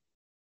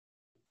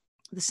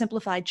the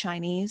simplified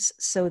Chinese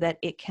so that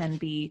it can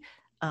be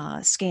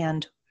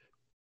scanned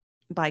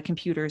by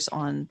computers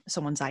on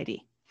someone's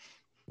ID.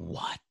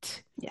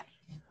 What? Yeah.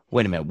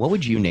 Wait a minute. What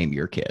would you name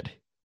your kid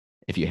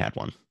if you had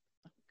one?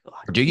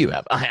 Or do you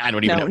have? I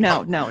don't even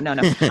know. No.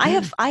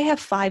 I have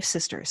 5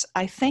 sisters.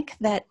 I think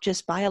that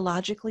just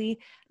biologically,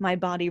 my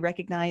body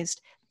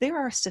recognized there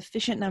are a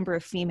sufficient number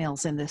of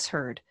females in this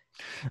herd.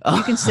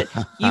 You can sit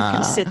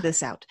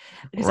this out.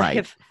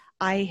 Because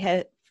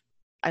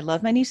I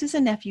love my nieces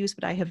and nephews,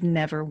 but I have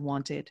never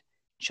wanted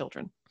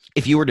children.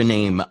 If you were to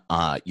name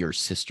your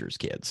sister's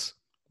kids,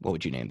 what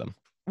would you name them?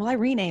 Well, I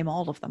rename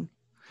all of them.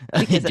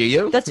 Do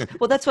you?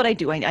 That's what I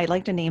do. I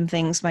like to name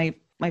things. My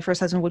first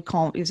husband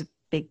he was a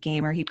big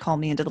gamer. He'd call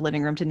me into the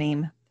living room to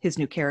name his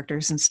new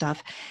characters and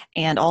stuff.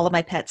 And all of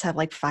my pets have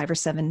like 5 or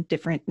 7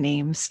 different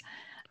names,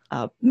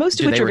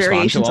 most of which are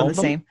variations on the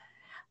same.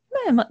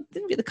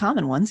 The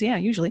common ones, yeah,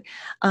 usually.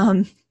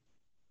 Wow.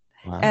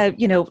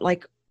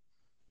 Like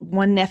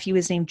one nephew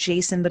is named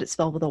Jason, but it's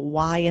spelled with a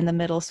Y in the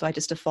middle. So I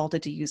just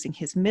defaulted to using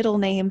his middle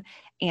name.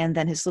 And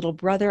then his little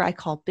brother I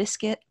call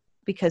Biscuit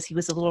because he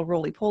was a little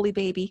roly-poly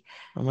baby.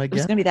 Oh my God. It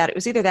was going to be that. It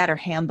was either that or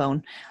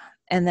Hambone.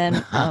 And then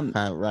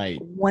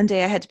one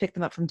day I had to pick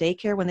them up from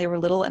daycare when they were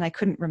little, and I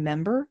couldn't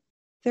remember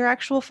their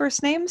actual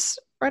first names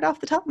right off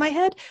the top of my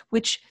head,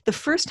 which the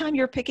first time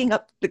you're picking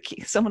up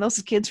someone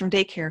else's kids from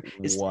daycare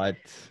is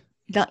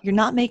you're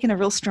not making a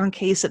real strong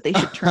case that they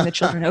should turn the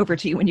children over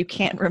to you when you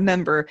can't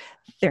remember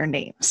their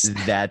names.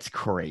 That's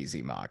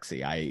crazy,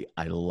 Moxie. I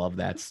love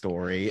that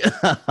story.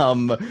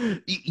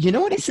 You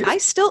know what? I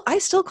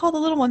still call the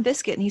little one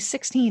Biscuit, and he's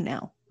 16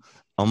 now.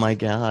 Oh my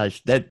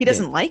gosh. He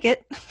doesn't like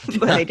it,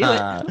 but I do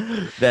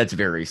it. That's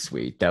very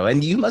sweet though.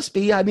 And you must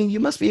be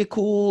a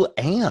cool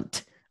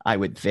aunt, I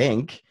would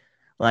think.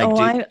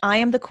 I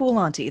am the cool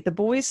auntie. The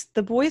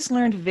boys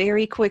learned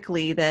very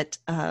quickly that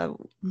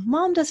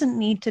mom doesn't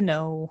need to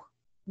know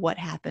what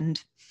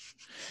happened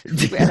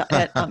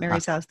at Aunt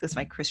Mary's house. That's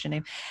my Christian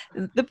name.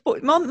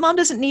 Mom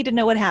doesn't need to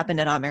know what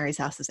happened at Aunt Mary's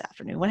house this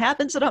afternoon. What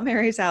happens at Aunt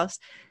Mary's house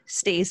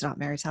stays at Aunt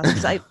Mary's house.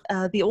 Because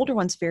the older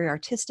one's very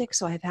artistic,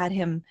 so I've had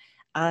him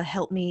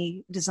help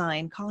me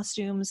design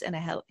costumes, and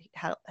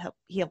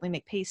he helped me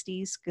make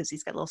pasties because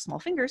he's got little small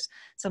fingers.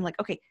 So I'm like,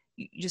 okay,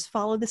 you just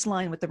follow this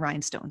line with the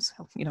rhinestones.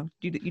 You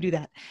do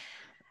that.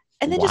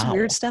 And then just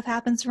weird stuff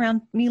happens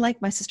around me.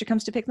 Like my sister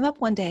comes to pick them up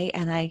one day,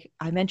 and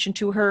I mentioned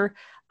to her,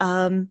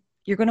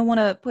 you're going to want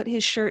to put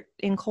his shirt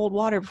in cold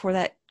water before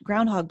that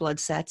groundhog blood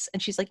sets.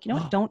 And she's like, you know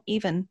what? Don't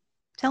even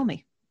tell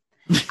me.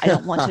 I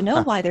don't want to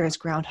know why there is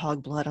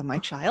groundhog blood on my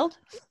child.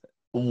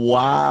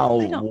 Wow.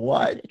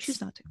 What? I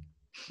choose not to.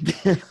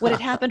 What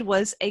had happened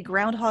was a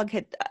groundhog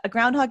had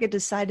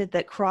decided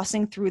that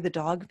crossing through the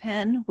dog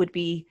pen would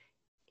be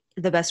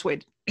the best way.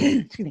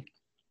 Excuse me.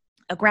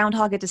 A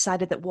groundhog had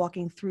decided that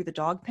walking through the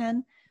dog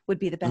pen would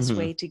be the best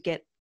way to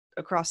get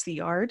across the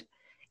yard.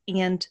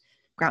 And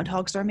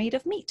groundhogs are made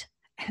of meat.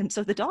 And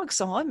so the dog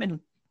saw him and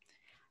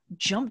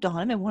jumped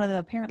on him, and one of them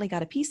apparently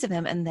got a piece of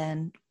him. And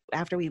then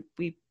after we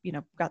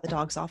got the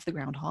dogs off the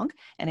groundhog,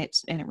 and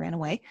it ran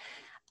away.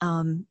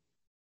 And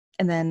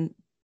then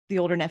the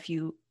older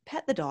nephew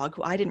pet the dog,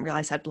 who I didn't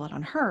realize had blood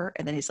on her.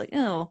 And then he's like,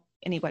 oh,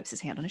 and he wipes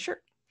his hand on his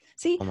shirt.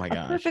 See, Oh my a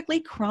gosh.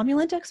 perfectly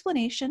cromulent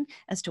explanation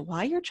as to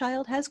why your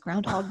child has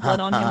groundhog blood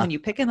on him when you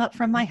pick him up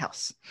from my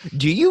house.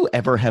 Do you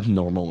ever have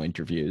normal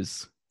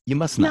interviews? You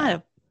must not.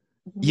 Not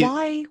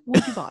why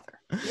would you bother?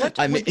 What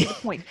I mean, would be the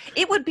point?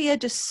 It would be a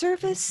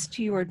disservice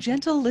to your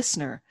gentle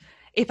listener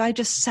if I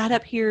just sat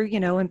up here,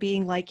 and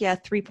being like, yeah,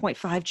 3.5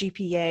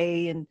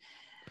 GPA and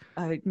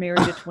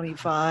married at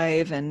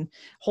 25 and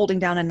holding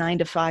down a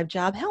 9-to-5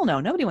 job. Hell no,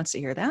 nobody wants to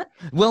hear that.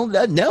 Well,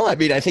 no, I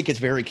mean, I think it's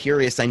very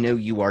curious. I know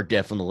you are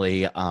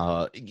definitely,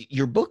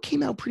 your book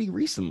came out pretty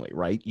recently,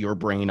 right? Your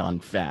Brain on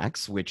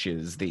Facts, which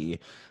is the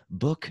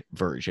book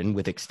version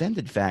with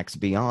extended facts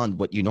beyond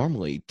what you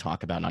normally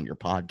talk about on your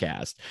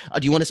podcast.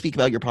 Do you want to speak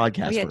about your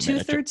podcast for a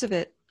minute? 2/3 of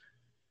it.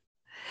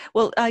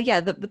 Well,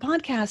 the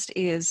podcast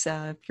is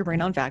Your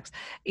Brain on Facts.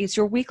 It's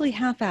your weekly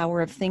half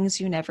hour of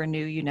things you never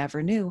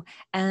knew.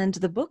 And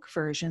the book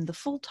version, the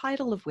full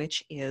title of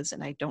which is,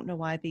 and I don't know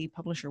why the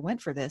publisher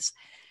went for this,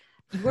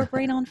 Your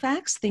Brain on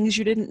Facts, things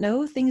you didn't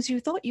know, things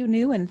you thought you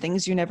knew, and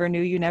things you never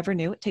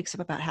knew. It takes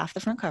up about half the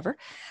front cover.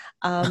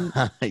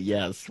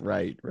 Yes,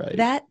 right.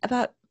 That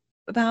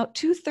about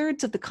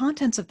 2/3 of the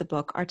contents of the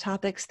book are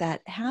topics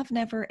that have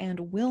never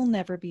and will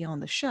never be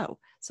on the show.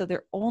 So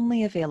they're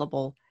only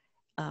available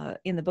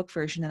in the book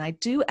version. And I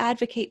do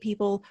advocate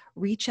people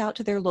reach out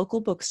to their local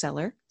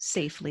bookseller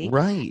safely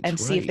and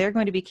see if they're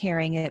going to be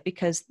carrying it,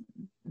 because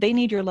they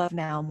need your love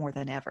now more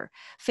than ever.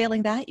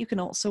 Failing that, you can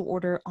also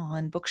order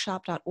on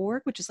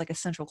bookshop.org, which is like a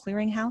central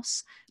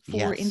clearinghouse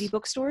for indie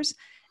bookstores.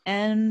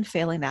 And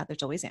failing that,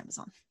 there's always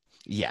Amazon.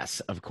 Yes,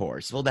 of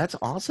course. Well, that's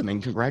awesome.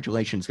 And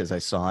congratulations, because I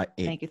saw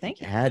it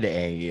Thank you. had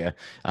a,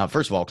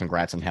 first of all,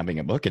 congrats on having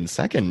a book. And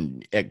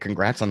second,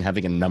 congrats on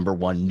having a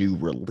 #1 new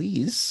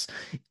release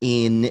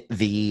in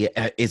the,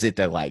 is it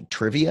the like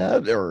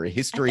trivia or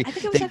history? I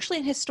think it was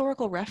actually a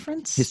historical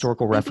reference.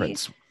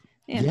 Reference.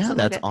 Yeah,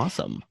 that's like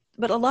awesome.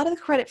 But a lot of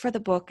the credit for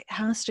the book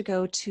has to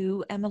go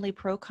to Emily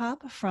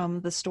Prokop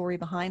from the Story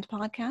Behind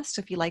podcast.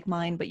 If you like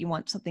mine, but you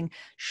want something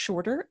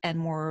shorter and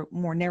more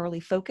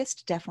narrowly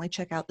focused, definitely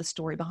check out the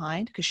Story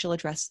Behind, because she'll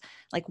address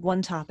like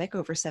one topic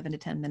over 7 to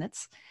 10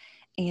 minutes.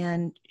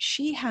 And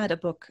she had a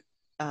book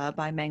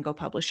by Mango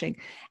Publishing,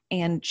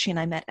 and she and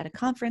I met at a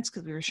conference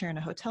because we were sharing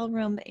a hotel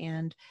room,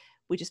 and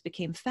we just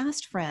became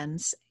fast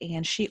friends.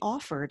 And she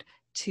offered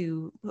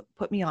to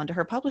put me on to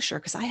her publisher,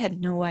 because I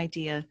had no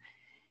idea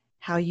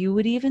how you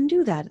would even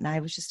do that. And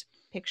I was just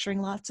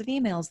picturing lots of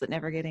emails that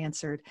never get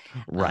answered.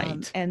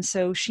 Right. And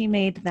so she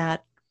made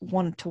that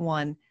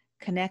one-to-one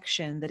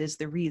connection that is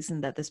the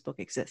reason that this book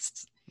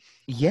exists.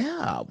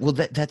 Yeah, well,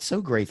 that's so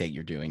great that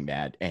you're doing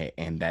that,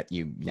 and that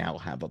you now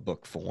have a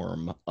book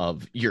form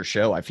of your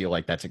show. I feel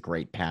like that's a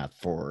great path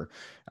for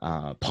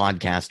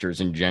podcasters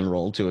in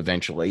general to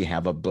eventually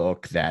have a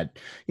book that,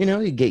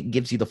 it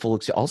gives you the full.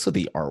 Also,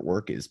 the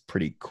artwork is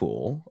pretty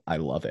cool. I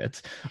love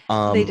it.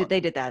 They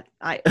did that.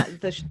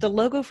 The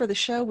logo for the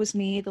show was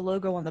me. The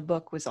logo on the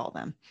book was all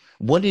them.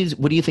 What do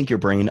you think Your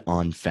Brain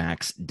on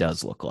Facts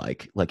does look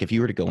like? Like, if you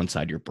were to go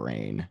inside your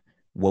brain,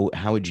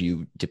 how would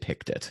you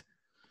depict it?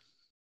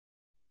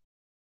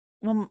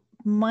 Well,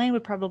 mine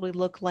would probably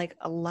look like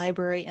a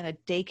library and a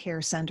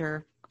daycare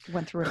center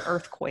went through an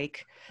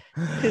earthquake,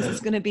 because it's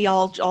going to be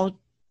all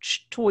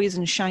toys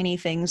and shiny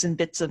things and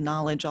bits of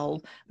knowledge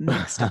all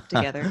mixed up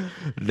together.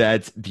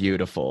 That's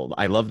beautiful.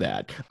 I love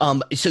that.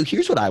 So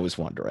here's what I was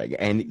wondering,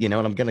 and and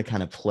I'm going to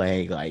kind of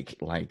play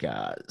like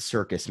a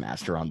circus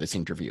master on this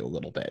interview a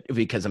little bit,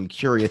 because I'm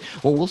curious.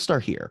 Well, we'll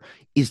start here.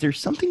 Is there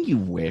something you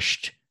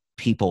wished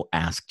people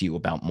asked you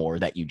about more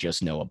that you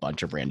just know a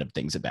bunch of random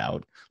things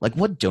about? Like,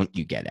 what don't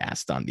you get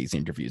asked on these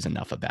interviews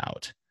enough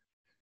about?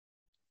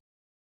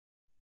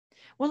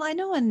 Well, I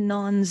know a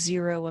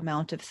non-zero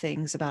amount of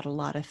things about a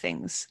lot of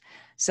things.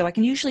 So I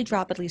can usually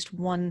drop at least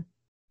one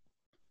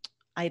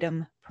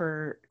item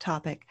per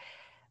topic.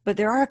 But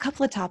there are a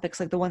couple of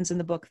topics, like the ones in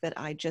the book, that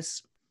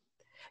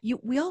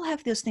we all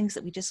have those things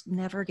that we just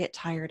never get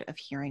tired of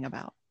hearing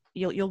about.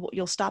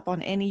 You'll stop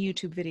on any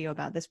YouTube video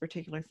about this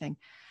particular thing.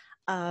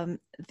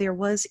 There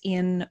was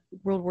in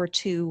World War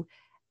II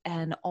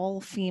an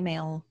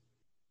all-female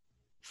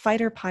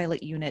fighter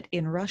pilot unit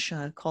in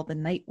Russia called the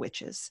Night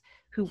Witches,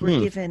 who were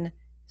given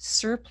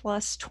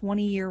surplus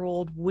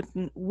 20-year-old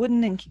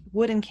wooden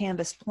and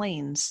canvas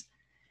planes.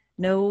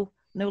 No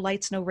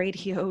lights, no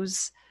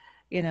radios,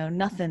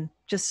 nothing.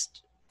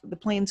 Just the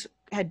planes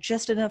had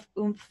just enough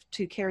oomph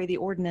to carry the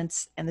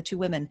ordnance and the 2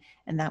 women,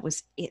 and that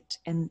was it.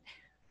 And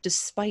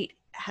despite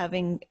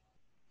having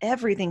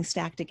everything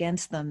stacked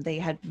against them, they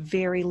had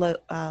very low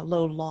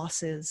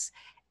losses,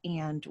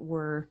 and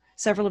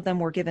several of them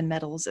were given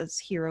medals as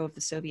Hero of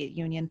the Soviet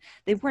Union.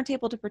 They weren't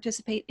able to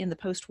participate in the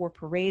post-war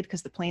parade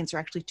because the planes are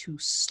actually too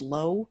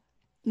slow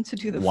to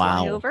do the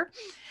flyover.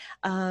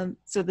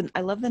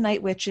 I love the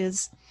Night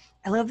Witches.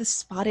 I love the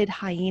spotted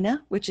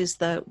hyena, which is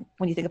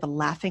when you think of a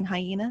laughing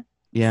hyena,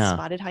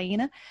 spotted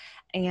hyena.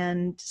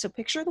 And so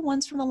picture the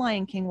ones from The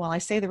Lion King while I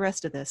say the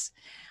rest of this.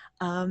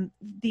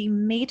 The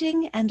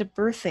mating and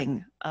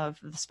birthing of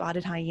the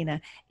spotted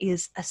hyena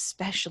is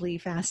especially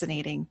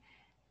fascinating.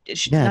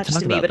 Not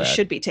just to me, but it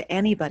should be to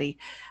anybody.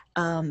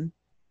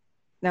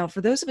 Now,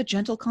 for those of a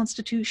gentle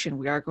constitution,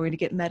 we are going to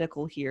get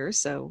medical here.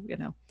 So,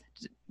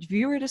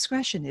 viewer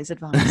discretion is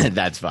advised.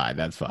 That's fine.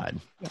 That's fine.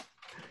 Yeah.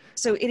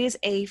 So it is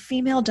a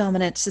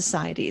female-dominant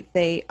society.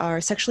 They are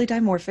sexually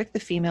dimorphic. The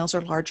females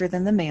are larger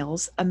than the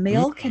males. A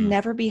male can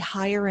never be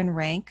higher in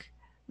rank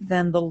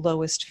than the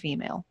lowest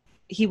female.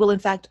 He will, in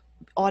fact,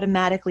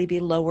 automatically be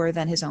lower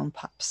than his own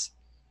pups.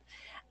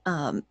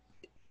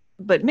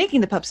 But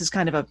making the pups is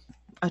kind of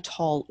a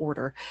tall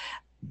order,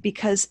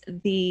 because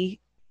the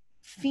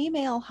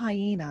female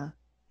hyena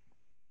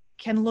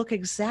can look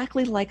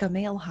exactly like a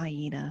male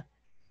hyena,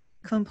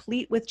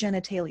 complete with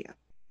genitalia.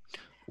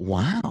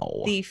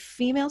 Wow. The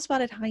female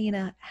spotted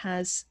hyena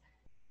has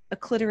a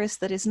clitoris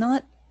that is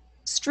not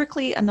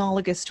strictly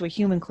analogous to a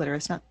human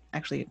clitoris, not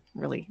actually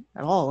really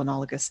at all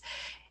analogous,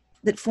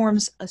 that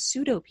forms a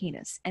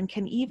pseudopenis and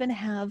can even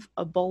have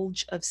a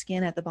bulge of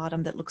skin at the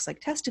bottom that looks like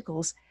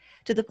testicles,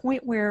 to the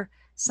point where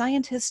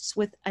scientists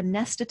with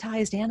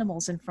anesthetized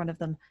animals in front of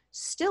them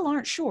still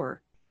aren't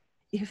sure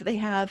if they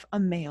have a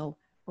male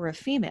or a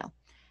female.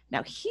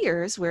 Now,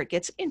 here's where it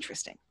gets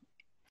interesting.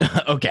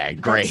 Okay,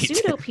 great.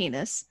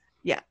 Pseudopenis,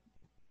 yeah.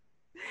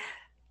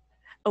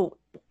 Oh,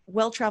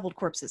 well-traveled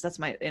corpses. That's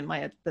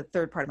the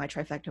third part of my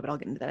trifecta, but I'll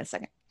get into that in a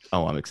second.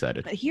 Oh, I'm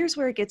excited. But here's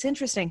where it gets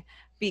interesting,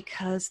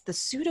 because the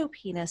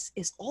pseudopenis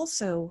is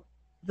also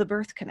the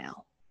birth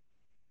canal.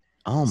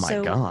 Oh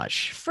my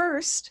gosh.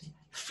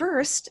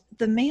 First,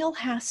 the male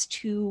has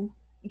to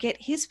get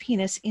his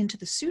penis into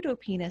the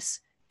pseudopenis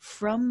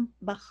from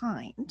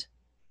behind.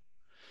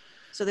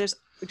 So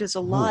there's a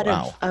lot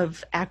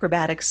of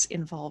acrobatics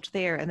involved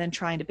there, and then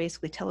trying to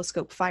basically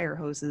telescope fire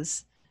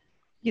hoses,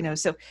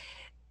 so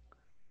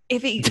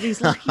if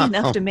he's lucky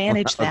enough to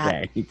manage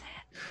that, okay.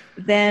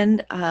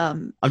 Then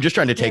I'm just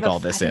trying to take all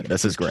this in.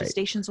 This is great.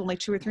 Station's only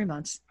 2 or 3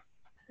 months.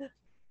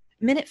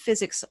 Minute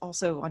Physics,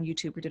 also on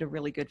YouTube, did a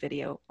really good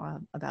video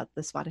about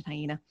the spotted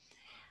hyena.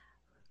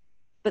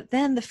 But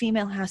then the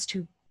female has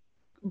to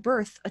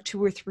birth a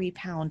 2 or 3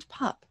 pound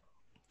pup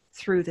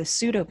through the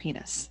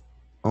pseudopenis.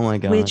 Oh my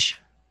gosh. Which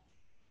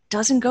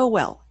doesn't go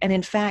well. And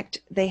in fact,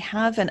 they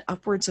have an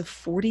upwards of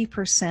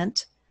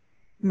 40%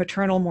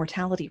 maternal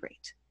mortality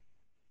rate,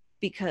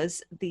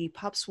 because the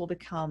pups will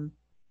become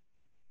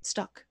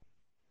stuck.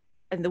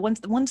 And the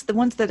ones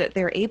that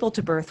they're able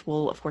to birth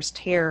will, of course,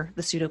 tear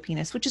the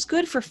pseudopenis, which is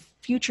good for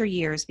future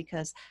years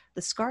because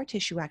the scar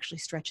tissue actually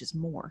stretches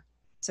more.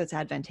 So it's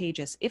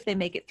advantageous if they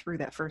make it through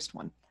that first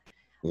one.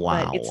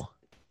 Wow. But it's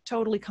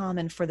totally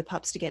common for the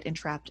pups to get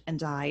entrapped and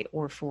die,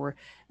 or for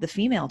the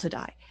female to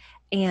die.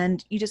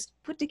 And you just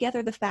put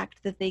together the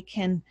fact that they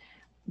can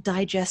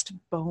digest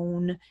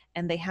bone,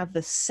 and they have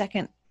the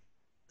second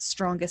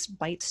strongest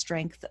bite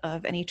strength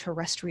of any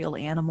terrestrial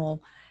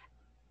animal.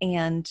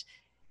 And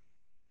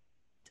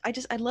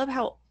I love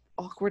how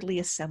awkwardly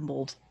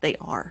assembled they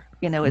are.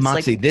 It's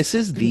Moxie, like, this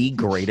is the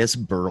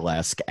greatest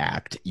burlesque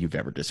act you've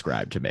ever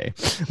described to me.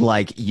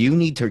 Like, you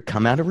need to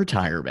come out of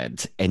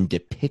retirement and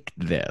depict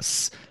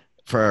this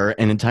for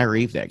an entire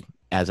evening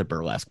as a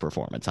burlesque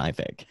performance, I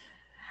think.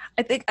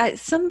 I think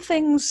some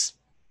things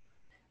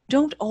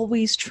don't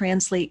always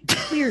translate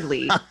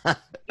clearly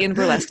in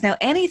burlesque. Now,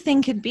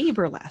 anything can be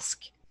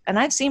burlesque. And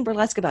I've seen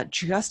burlesque about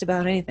just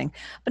about anything,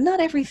 but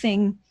not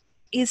everything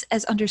is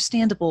as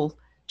understandable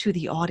to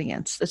the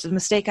audience. This is a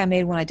mistake I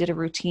made when I did a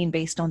routine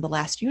based on The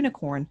Last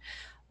Unicorn,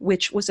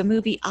 which was a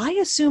movie I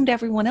assumed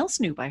everyone else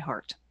knew by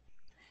heart.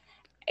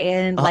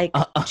 And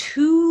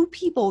 2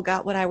 people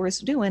got what I was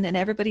doing, and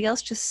everybody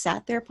else just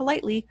sat there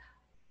politely. It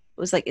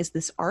was like, is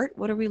this art?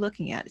 What are we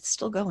looking at? It's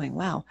still going.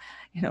 Wow.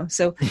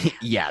 So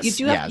yes,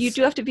 you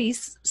do have to be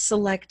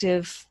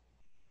selective,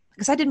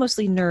 because I did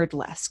mostly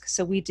nerdlesque.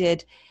 So we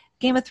did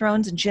Game of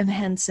Thrones and Jim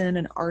Henson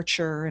and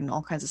Archer and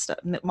all kinds of stuff,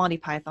 Monty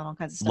Python, all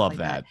kinds of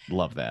stuff.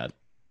 Love that.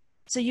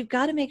 So you've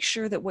got to make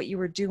sure that what you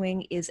are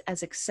doing is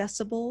as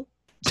accessible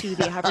to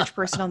the average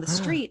person on the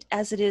street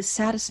as it is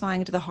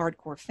satisfying to the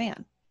hardcore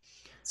fan.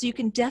 So you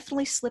can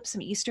definitely slip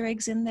some Easter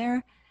eggs in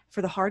there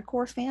for the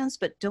hardcore fans,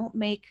 but don't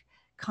make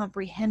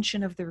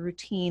comprehension of the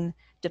routine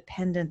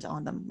dependent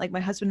on them. Like, my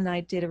husband and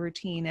I did a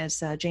routine as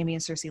Jaime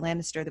and Cersei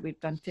Lannister that we've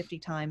done 50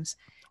 times.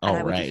 And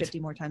I would do 50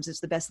 more times. It's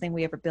the best thing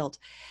we ever built.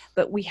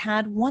 But we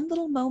had one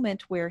little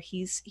moment where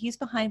he's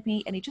behind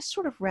me, and he just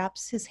sort of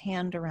wraps his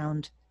hand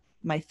around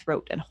my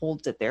throat and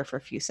holds it there for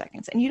a few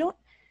seconds. And you don't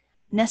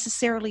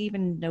necessarily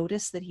even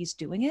notice that he's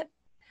doing it,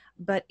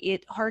 but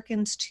it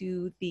harkens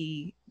to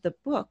the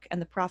book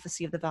and the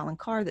prophecy of the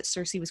Valonqar that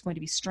Cersei was going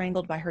to be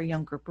strangled by her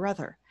younger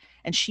brother.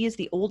 And she is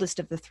the oldest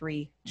of the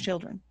 3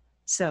 children.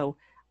 So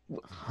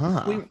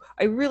I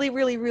really,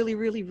 really, really,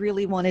 really,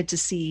 really wanted to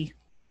see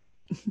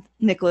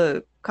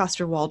Nicola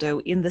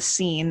Coster-Waldau in the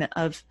scene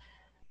of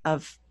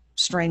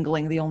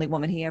strangling the only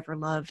woman he ever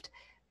loved.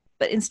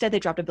 But instead they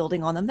dropped a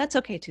building on them. That's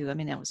okay too. I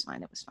mean, it was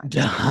fine.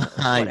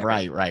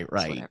 Right.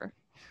 Whatever.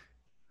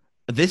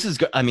 This is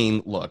good. I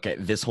mean, look,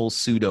 this whole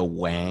pseudo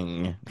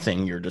Wang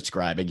thing you're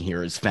describing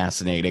here is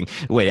fascinating.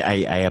 Wait,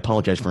 I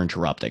apologize for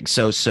interrupting.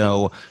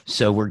 So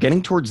we're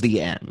getting towards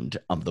the end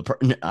of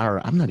the.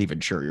 I'm not even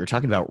sure. You're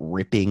talking about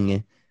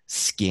ripping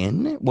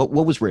Skin? What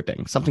was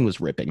ripping? Something was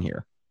ripping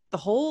here. The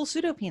whole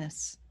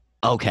pseudopenis.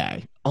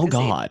 Okay. Oh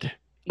God.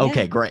 Yeah.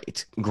 Okay,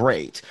 great.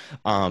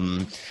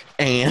 And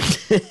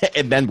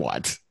and then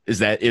what? Is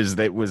that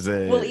was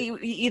a Well,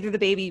 either the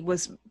baby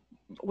was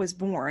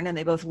born and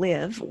they both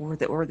live, or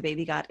the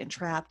baby got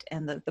entrapped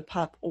and the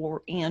pup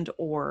or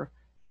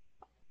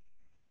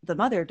the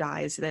mother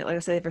dies. Like I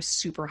said, they have a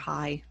super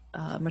high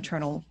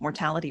maternal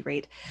mortality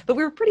rate. But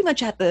we were pretty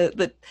much at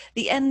the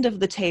end of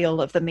the tale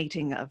of the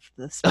mating of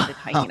the spotted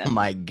hyena. Oh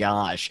my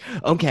gosh.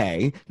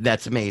 Okay,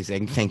 that's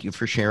amazing. Thank you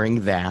for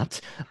sharing that.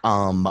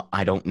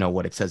 I don't know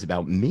what it says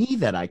about me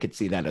that I could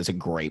see that as a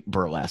great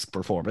burlesque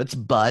performance,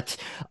 but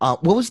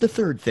what was the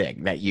third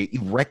thing that you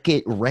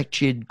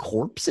wretched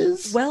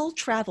corpses?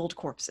 Well-traveled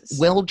corpses.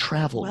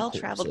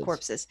 Well-traveled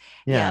corpses.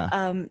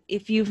 Yeah.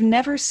 If you've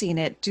never seen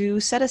it, do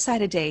set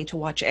aside a day to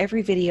watch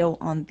every video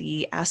on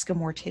the Ask a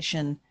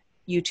Mortician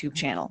YouTube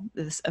channel.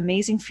 This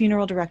amazing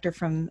funeral director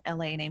from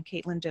LA named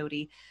Caitlin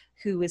Doty,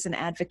 who is an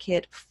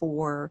advocate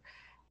for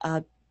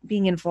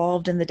being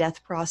involved in the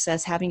death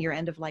process, having your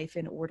end of life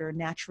in order,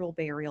 natural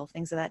burial,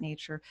 things of that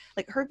nature.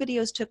 Like, her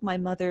videos took my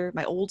mother,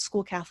 my old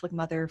school Catholic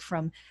mother,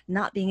 from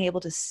not being able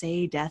to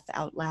say death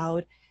out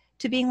loud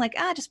to being like,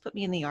 just put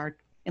me in the yard.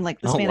 In like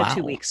the span of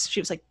 2 weeks,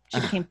 she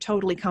became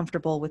totally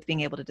comfortable with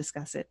being able to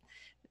discuss it.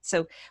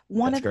 So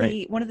one of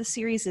the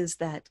series is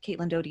that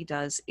Caitlin Doty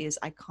does is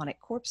Iconic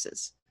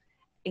Corpses.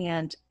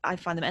 And I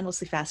find them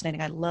endlessly fascinating.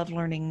 I love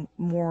learning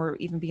more,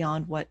 even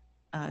beyond what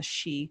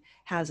she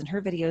has in her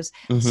videos.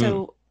 Mm-hmm.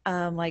 So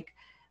like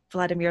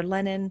Vladimir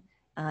Lenin,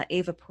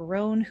 Eva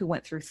Peron, who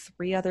went through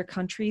 3 other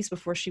countries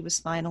before she was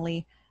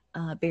finally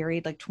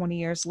buried like 20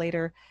 years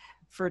later,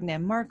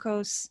 Ferdinand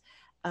Marcos,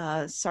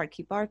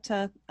 Saartjie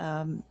Bárta.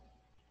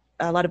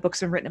 A lot of books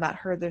have been written about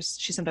her.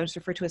 She's sometimes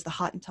referred to as the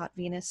Hottentot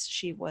Venus.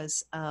 She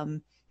was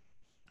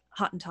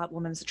Hottentot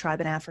woman, is a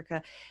tribe in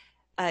Africa.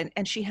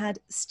 And she had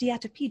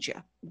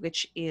steatopedia,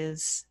 which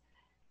is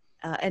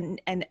an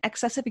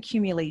excessive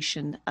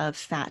accumulation of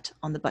fat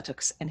on the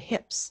buttocks and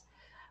hips,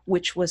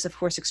 which was, of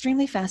course,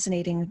 extremely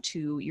fascinating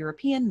to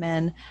European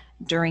men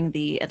during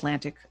the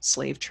Atlantic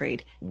slave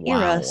trade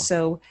era.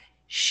 So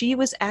she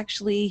was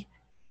actually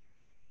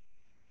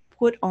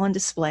put on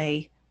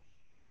display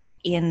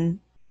in,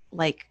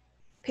 like,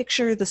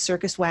 picture the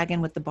circus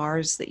wagon with the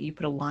bars that you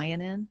put a lion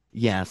in.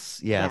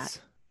 Yes.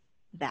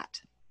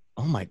 That.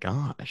 Oh my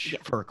gosh! Yeah.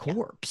 For a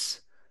corpse.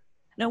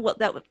 No, well,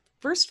 that was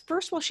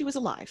first while she was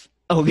alive.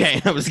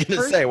 Okay, I was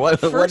going to say what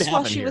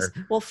happened here.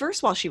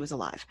 First while she was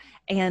alive,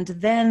 and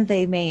then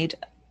they made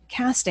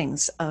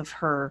castings of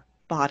her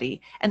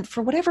body, and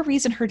for whatever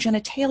reason, her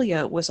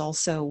genitalia was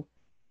also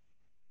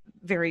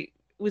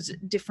was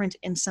different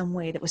in some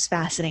way that was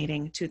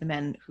fascinating to the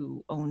men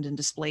who owned and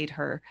displayed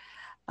her.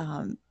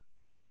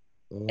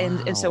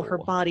 And so her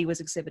body was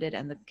exhibited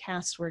and the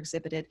casts were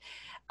exhibited.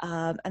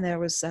 And there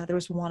was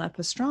Juana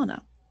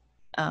Pastrana.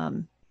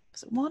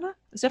 Was it Juana?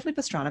 It's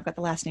definitely Pastrana. I've got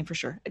the last name for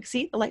sure.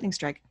 See, the lightning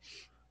strike.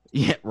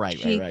 Yeah,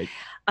 right.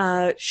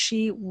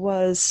 She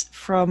was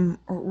from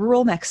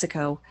rural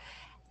Mexico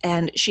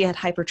and she had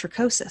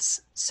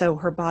hypertrichosis. So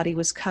her body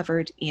was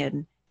covered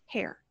in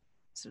hair,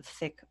 sort of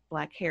thick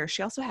black hair.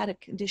 She also had a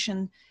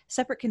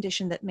separate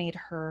condition that made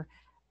her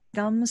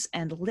gums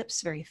and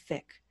lips very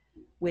thick,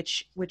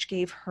 which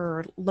gave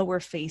her lower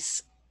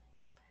face,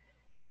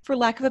 for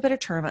lack of a better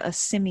term, a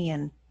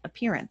simian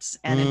appearance.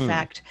 And in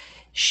fact,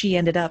 she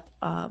ended up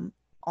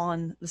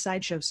on the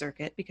sideshow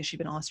circuit because she'd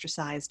been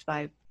ostracized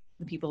by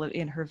the people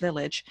in her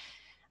village.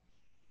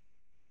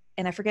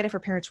 And I forget if her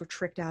parents were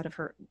tricked out of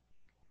her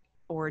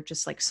or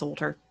just like sold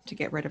her to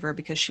get rid of her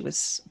because she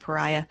was a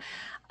pariah.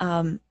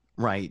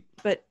 Right.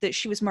 But that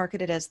she was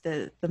marketed as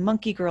the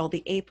monkey girl,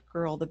 the ape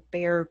girl, the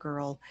bear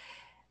girl.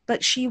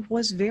 But she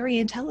was very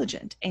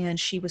intelligent and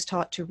she was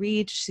taught to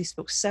read. She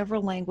spoke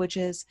several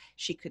languages.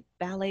 She could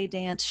ballet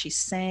dance. She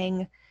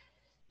sang.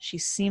 She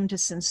seemed to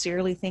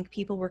sincerely think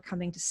people were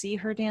coming to see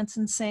her dance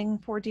and sing,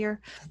 poor dear.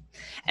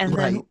 And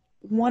then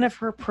one of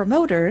her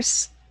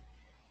promoters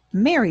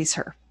marries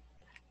her.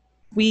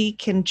 We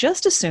can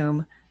just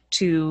assume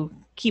to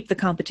keep the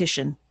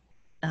competition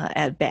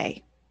at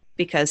bay,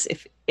 because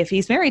if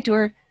he's married to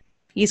her,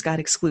 he's got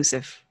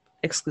exclusive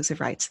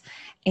rights.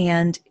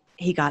 And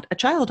he got a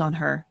child on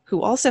her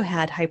who also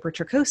had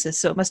hypertrichosis,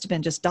 so it must have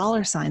been just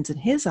dollar signs in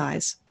his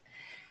eyes.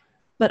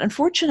 But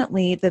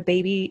unfortunately, the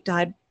baby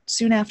died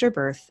soon after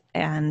birth,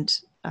 and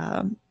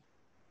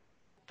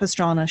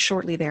Pastrana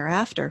shortly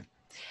thereafter.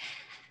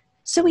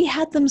 So he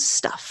had them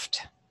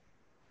stuffed.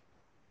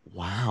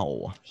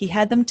 Wow. He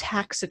had them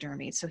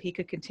taxidermied so he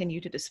could continue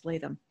to display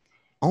them.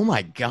 Oh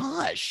my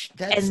gosh.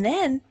 That's and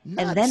then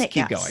it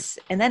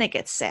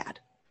gets sad.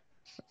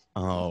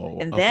 Oh.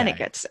 And then it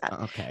gets sad.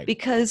 Okay.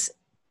 Because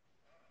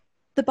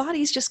the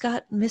bodies just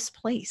got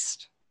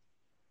misplaced.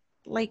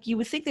 Like, you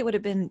would think they would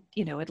have been,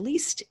 at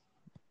least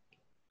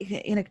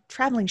in a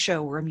traveling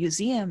show or a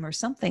museum or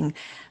something.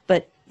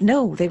 But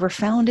no, they were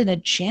found in a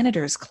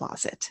janitor's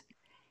closet.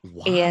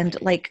 Wow. And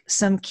like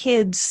some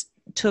kids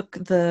took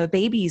the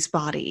baby's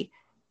body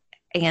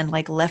and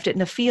like left it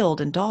in a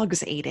field and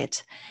dogs ate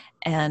it.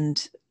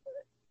 And,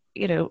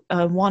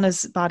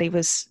 Juana's body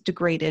was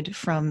degraded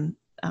from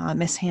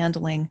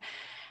mishandling.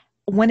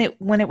 When it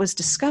was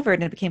discovered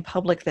and it became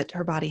public that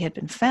her body had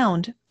been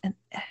found, and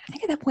I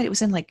think at that point it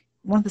was in like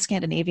one of the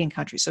Scandinavian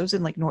countries, so it was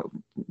in like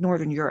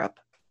Northern Europe.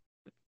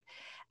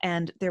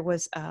 And there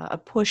was a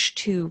push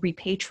to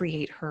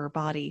repatriate her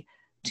body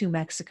to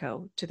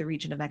Mexico, to the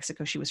region of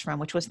Mexico she was from,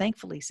 which was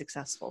thankfully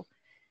successful.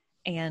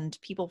 And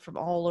people from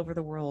all over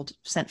the world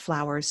sent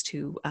flowers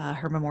to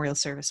her memorial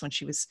service when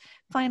she was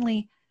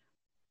finally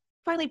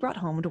brought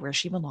home to where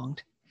she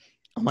belonged.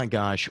 Oh my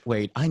gosh!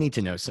 Wait, I need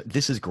to know. So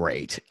this is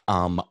great.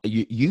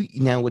 You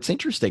now. What's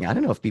interesting? I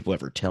don't know if people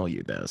ever tell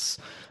you this,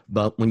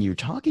 but when you're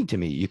talking to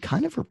me, you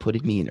kind of are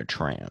putting me in a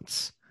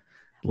trance.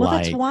 Well,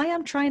 that's why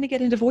I'm trying to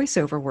get into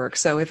voiceover work.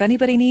 So if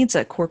anybody needs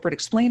a corporate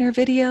explainer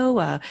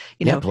video,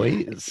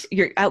 please.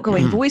 Your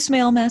outgoing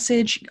voicemail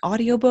message,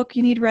 audiobook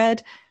you need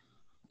read,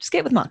 just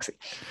get with Moxie.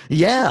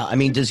 Yeah. I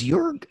mean, does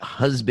your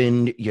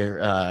husband, your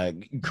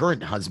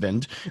current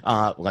husband,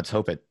 let's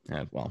hope it,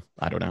 well,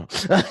 I don't know.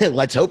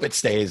 Let's hope it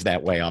stays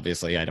that way.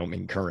 Obviously, I don't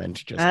mean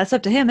current. Just that's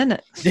up to him, isn't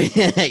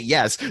it?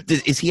 Yes.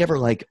 Is he ever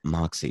like,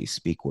 Moxie,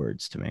 speak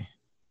words to me?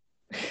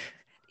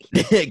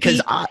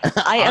 Because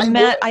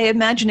I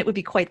imagine it would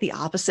be quite the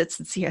opposite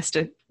since he has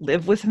to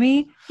live with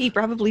me. He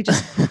probably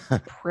just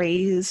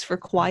prays for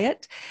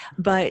quiet.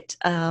 But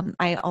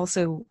I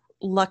also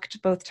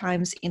lucked both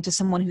times into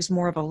someone who's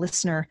more of a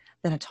listener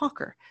than a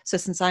talker. So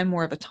since I'm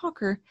more of a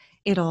talker,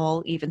 it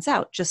all evens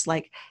out. Just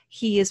like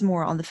he is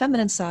more on the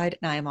feminine side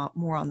and I am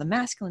more on the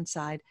masculine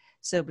side.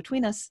 So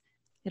between us,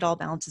 it all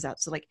balances out.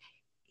 So like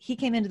he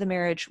came into the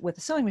marriage with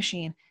a sewing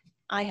machine.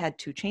 I had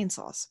 2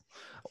 chainsaws.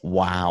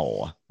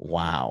 Wow.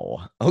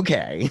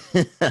 Okay.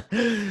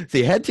 So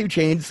you had 2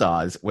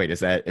 chainsaws. Wait,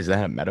 is that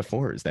a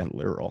metaphor or is that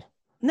literal?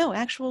 No,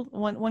 actual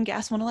one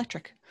gas, one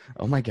electric.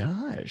 Oh my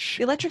gosh.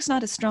 The electric's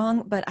not as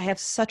strong, but I have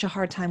such a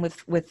hard time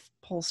with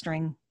pull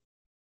string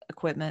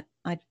equipment.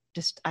 I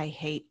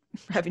hate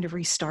having to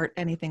restart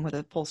anything with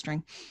a pull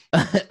string.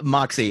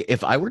 Moxie,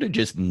 if I were to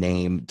just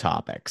name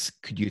topics,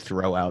 could you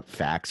throw out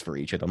facts for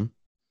each of them?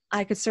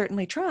 I could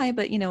certainly try,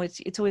 but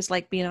it's always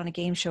like being on a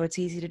game show. It's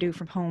easy to do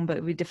from home, but it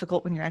would be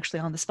difficult when you're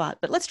actually on the spot.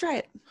 But let's try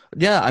it.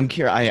 Yeah, I'm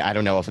curious. I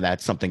don't know if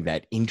that's something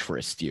that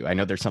interests you. I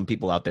know there's some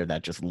people out there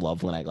that just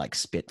love when I like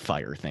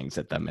spitfire things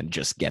at them and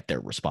just get their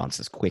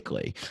responses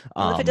quickly.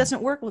 Well, if it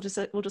doesn't work, we'll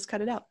just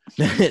cut it out.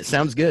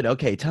 Sounds good.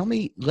 Okay, tell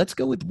me. Let's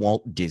go with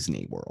Walt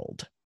Disney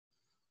World.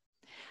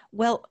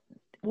 Well,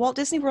 Walt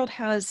Disney World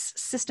has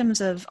systems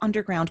of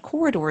underground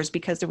corridors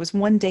because there was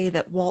one day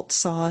that Walt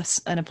saw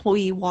an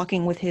employee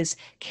walking with his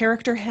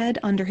character head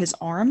under his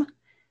arm,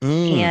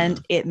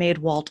 and it made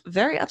Walt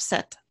very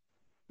upset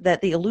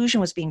that the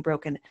illusion was being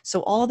broken.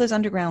 So all of those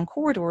underground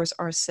corridors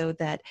are so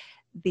that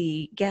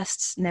the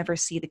guests never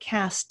see the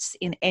casts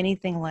in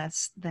anything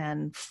less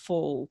than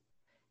full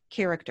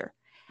character.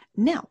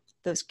 Now,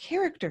 those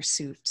character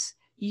suits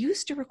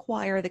used to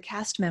require the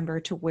cast member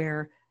to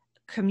wear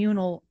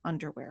communal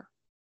underwear.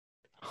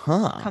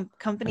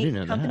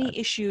 Company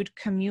issued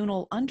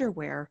communal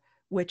underwear,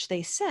 which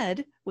they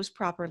said was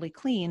properly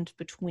cleaned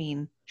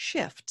between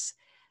shifts.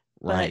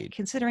 Right. But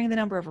considering the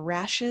number of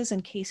rashes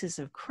and cases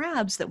of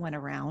crabs that went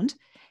around,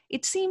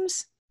 it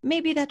seems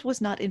maybe that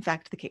was not in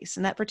fact the case.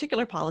 And that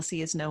particular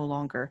policy is no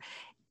longer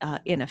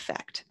in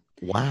effect.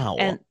 Wow.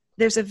 And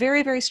there's a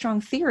very, very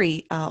strong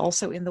theory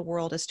also in the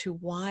world as to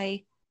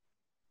why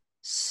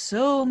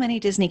so many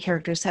Disney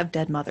characters have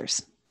dead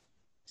mothers.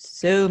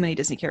 So many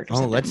Disney characters.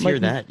 Oh, let's hear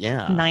that.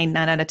 Yeah. 9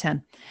 out of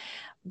 10.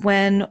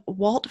 When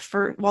Walt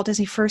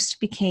Disney first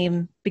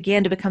began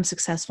to become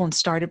successful and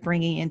started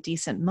bringing in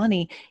decent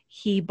money,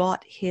 he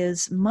bought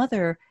his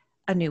mother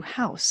a new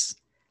house.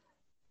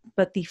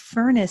 But the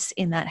furnace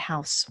in that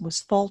house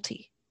was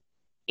faulty,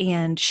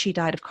 and she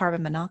died of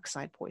carbon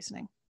monoxide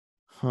poisoning,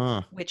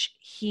 which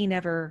he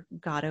never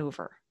got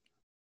over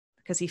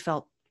because he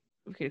felt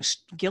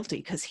guilty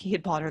because he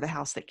had bought her the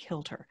house that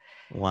killed her.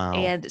 Wow.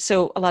 And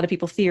so a lot of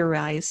people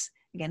theorize,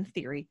 again,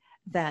 theory,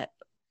 that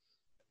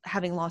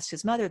having lost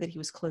his mother that he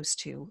was close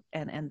to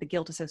and the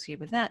guilt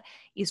associated with that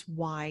is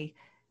why,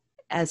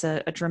 as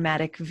a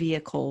dramatic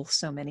vehicle,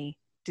 so many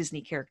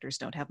Disney characters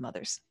don't have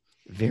mothers.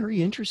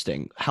 Very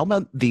interesting. How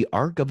about the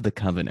Ark of the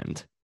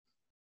Covenant?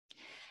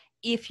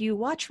 If you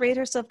watch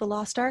Raiders of the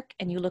Lost Ark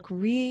and you look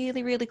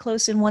really, really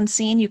close in one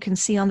scene, you can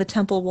see on the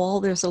temple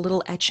wall, there's a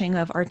little etching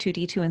of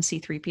R2-D2 and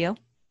C-3PO.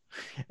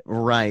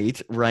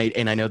 Right.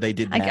 And I know they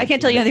did that. I can't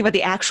tell you anything about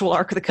the actual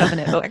Ark of the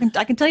Covenant, but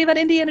I can tell you about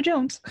Indiana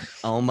Jones.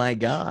 Oh my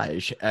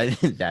gosh.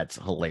 That's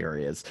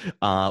hilarious.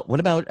 What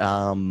about...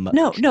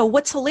 No,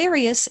 what's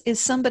hilarious is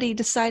somebody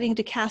deciding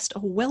to cast a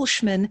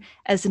Welshman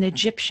as an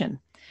Egyptian,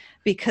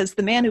 because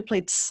the man who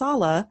played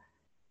Salah...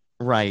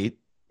 Right.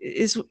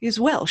 is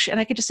Welsh. And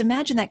I could just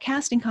imagine that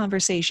casting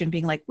conversation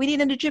being like, we need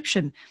an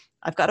Egyptian.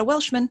 I've got a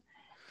Welshman.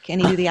 Can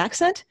he do the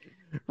accent?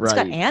 Right. He's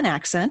got an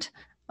accent.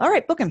 All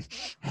right, book him.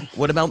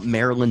 What about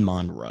Marilyn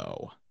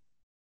Monroe?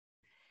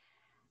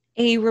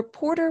 A female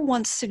reporter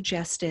once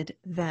suggested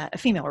that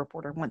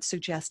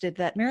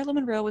Marilyn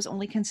Monroe was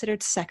only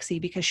considered sexy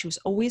because she was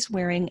always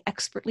wearing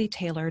expertly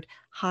tailored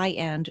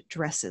high-end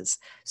dresses.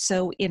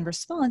 So in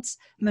response,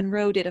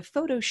 Monroe did a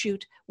photo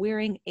shoot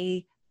wearing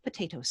a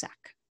potato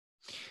sack.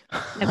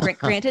 Now,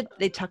 granted,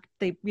 they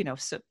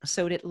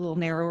sewed it a little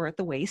narrower at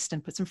the waist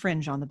and put some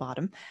fringe on the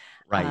bottom.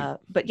 Right.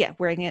 But yeah,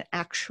 wearing an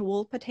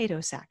actual potato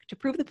sack to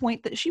prove the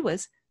point that she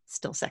was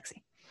still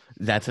sexy.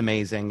 That's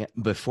amazing.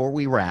 Before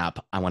we wrap,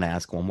 I want to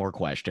ask one more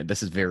question.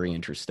 This is very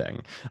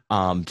interesting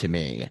to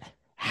me.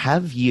 How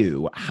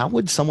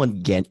would someone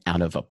get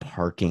out of a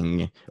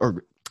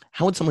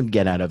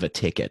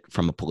ticket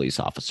from a police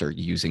officer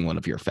using one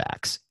of your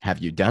facts? Have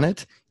you done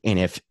it? And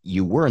if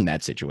you were in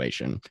that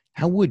situation,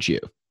 how would you?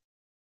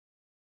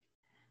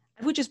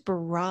 I would just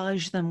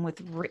barrage them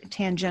with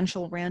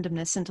tangential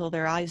randomness until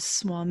their eyes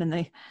swum and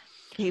they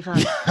gave up.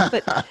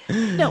 But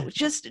no,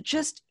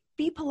 just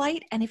be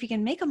polite, and if you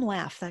can make them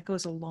laugh, that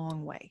goes a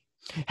long way.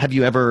 Have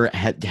you ever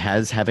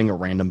has having a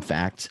random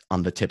fact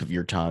on the tip of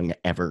your tongue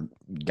ever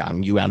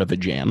gotten you out of a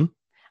jam?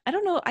 I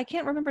don't know. I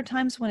can't remember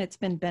times when it's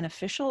been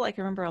beneficial. I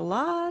can remember a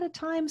lot of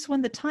times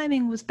when the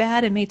timing was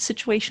bad and made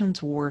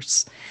situations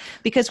worse.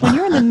 Because when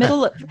you're in the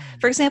middle of,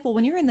 for example,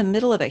 when you're in the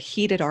middle of a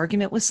heated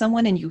argument with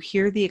someone and you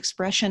hear the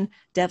expression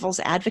devil's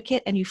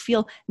advocate and you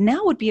feel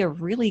now would be a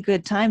really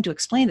good time to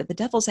explain that the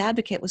devil's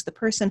advocate was the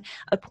person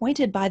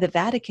appointed by the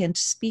Vatican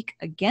to speak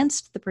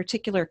against the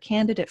particular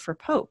candidate for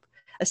Pope,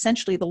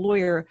 essentially the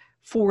lawyer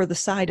for the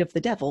side of the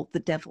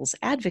devil's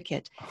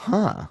advocate.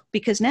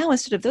 Because now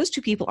instead of those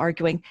two people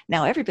arguing,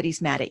 now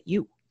everybody's mad at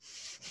you.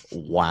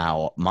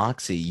 Wow,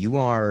 Moxie,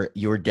 you're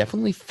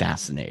definitely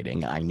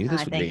fascinating. I knew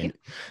this would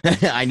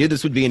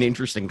be an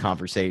interesting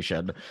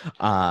conversation.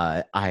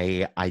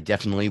 I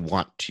definitely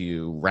want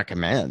to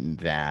recommend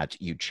that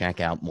you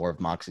check out more of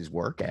Moxie's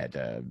work at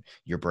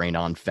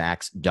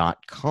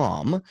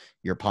yourbrainonfacts.com,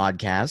 your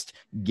podcast,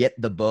 get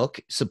the book,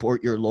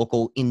 support your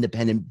local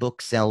independent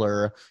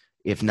bookseller.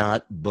 If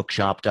not,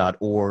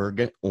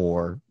 bookshop.org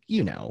or,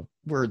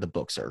 where the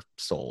books are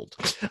sold.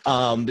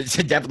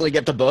 So definitely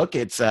get the book.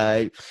 It's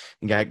got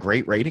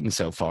great ratings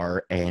so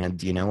far.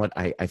 And you know what?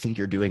 I think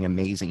you're doing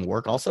amazing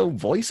work. Also,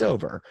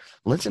 voiceover.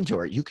 Listen to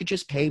her. You could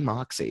just pay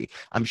Moxie.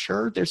 I'm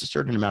sure there's a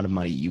certain amount of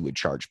money you would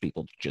charge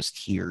people to just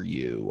hear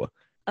you.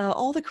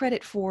 All the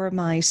credit for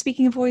my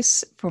speaking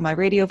voice, for my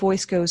radio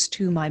voice, goes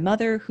to my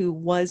mother, who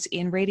was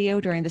in radio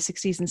during the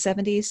 60s and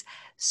 70s.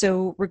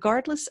 So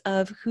regardless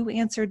of who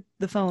answered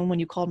the phone when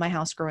you called my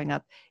house growing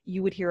up,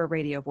 you would hear a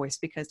radio voice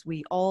because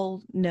we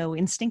all know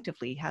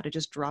instinctively how to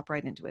just drop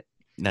right into it.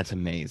 That's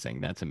amazing.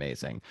 That's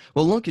amazing.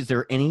 Well, look, is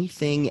there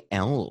anything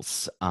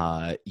else,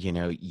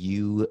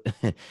 you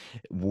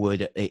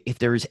would, if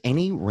there's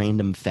any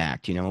random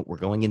fact, we're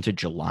going into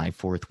July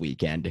 4th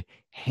weekend.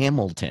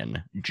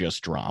 Hamilton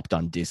just dropped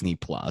on Disney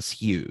Plus.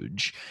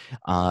 Huge.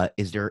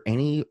 Is there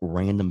any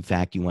random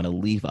fact you want to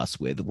leave us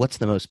with? What's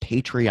the most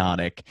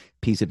patriotic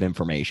piece of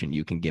information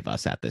you can give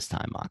us at this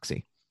time,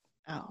 Moxie?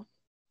 Oh,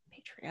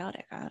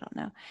 patriotic. I don't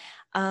know.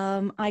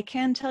 I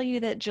can tell you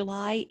that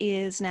July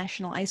is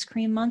National Ice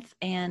Cream Month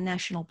and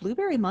National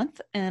Blueberry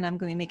Month, and I'm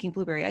going to be making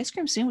blueberry ice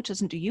cream soon, which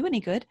doesn't do you any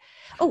good.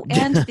 Oh,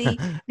 and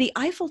the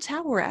Eiffel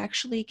Tower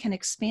actually can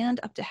expand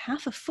up to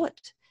 1/2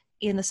 foot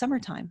in the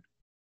summertime.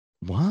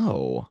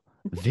 Wow.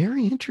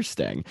 Very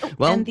interesting.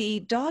 Well, and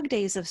the Dog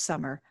Days of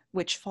Summer,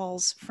 which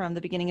falls from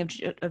the beginning of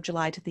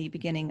July to the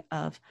beginning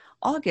of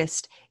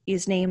August,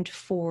 is named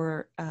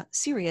for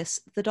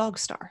Sirius, the dog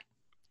star.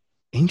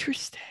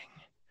 Interesting.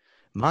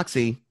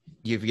 Moxie,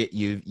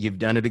 you've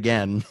done it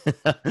again.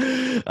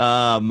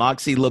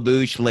 Moxie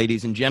LaBouche,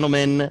 ladies and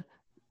gentlemen,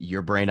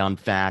 your brain on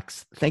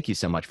facts. Thank you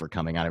so much for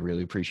coming on. I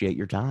really appreciate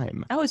your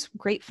time. That was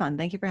great fun.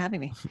 Thank you for having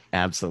me.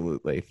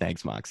 Absolutely.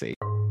 Thanks, Moxie.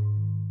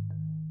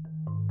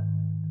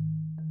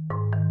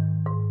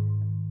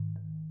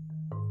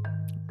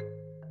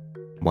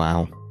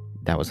 Wow,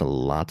 that was a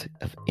lot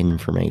of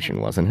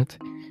information, wasn't it?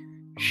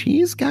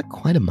 She's got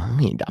quite a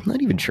mind. I'm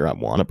not even sure I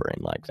want a brain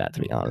like that, to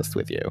be honest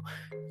with you.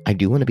 I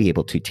do want to be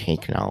able to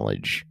take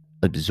knowledge,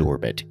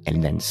 absorb it,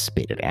 and then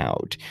spit it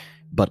out,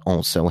 but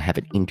also have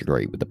it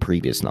integrate with the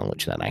previous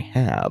knowledge that I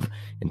have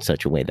in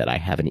such a way that I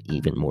have an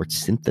even more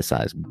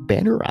synthesized,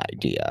 better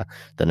idea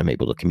that I'm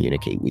able to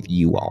communicate with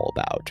you all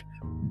about.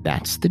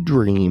 That's the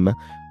dream.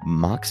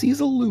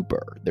 Moxie's a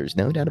looper. There's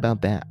no doubt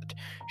about that.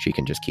 She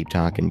can just keep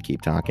talking,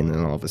 and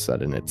then all of a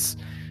sudden it's,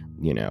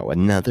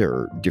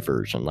 another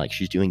diversion. Like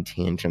she's doing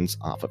tangents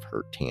off of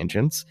her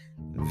tangents.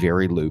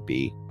 Very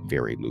loopy,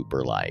 very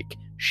looper-like.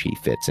 She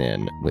fits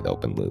in with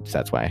open loops.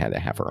 That's why I had to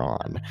have her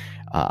on.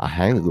 I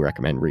highly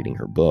recommend reading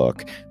her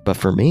book. But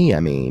for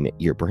me,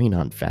 your brain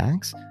on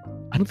facts,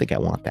 I don't think I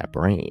want that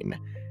brain.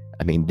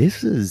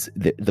 This is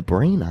the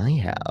brain I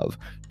have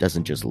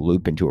doesn't just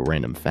loop into a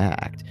random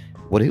fact.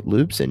 What it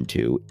loops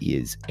into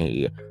is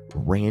a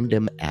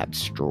random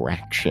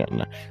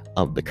abstraction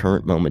of the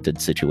current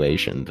momented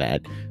situation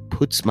that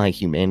puts my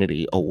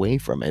humanity away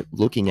from it,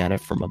 looking at it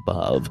from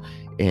above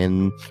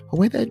in a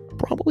way that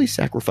probably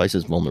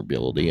sacrifices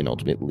vulnerability and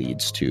ultimately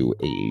leads to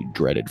a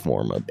dreaded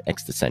form of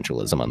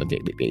existentialism on a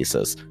daily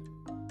basis.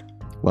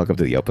 Welcome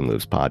to the Open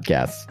Loops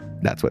podcast.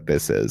 That's what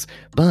this is.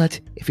 But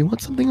if you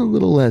want something a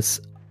little less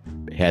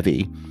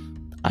heavy,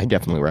 I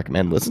definitely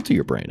recommend listen to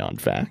your brain on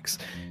facts.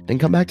 Then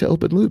come back to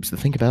Open Loops to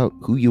think about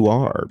who you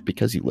are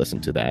because you listen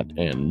to that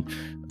and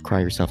cry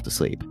yourself to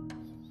sleep.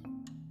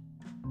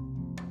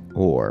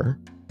 Or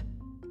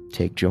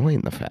take joy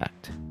in the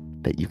fact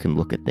that you can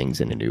look at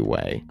things in a new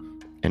way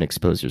and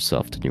expose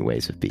yourself to new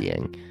ways of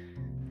being.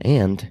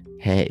 And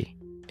hey,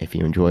 if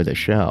you enjoy the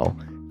show,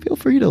 feel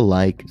free to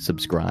like,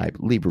 subscribe,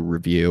 leave a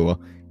review,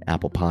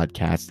 Apple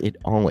Podcasts. It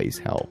always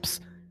helps.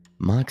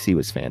 Moxie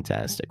was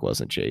fantastic,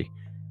 wasn't she?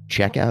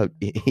 Check out,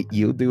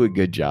 you'll do a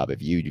good job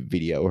if you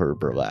video her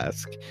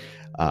burlesque.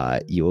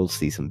 You'll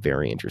see some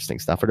very interesting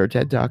stuff. And her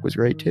TED Talk was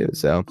great too.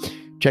 So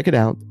check it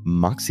out.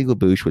 Moxie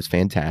LaBouche was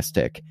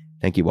fantastic.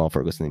 Thank you all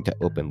for listening to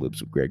Open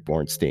Loops with Greg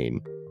Bornstein.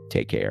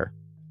 Take care.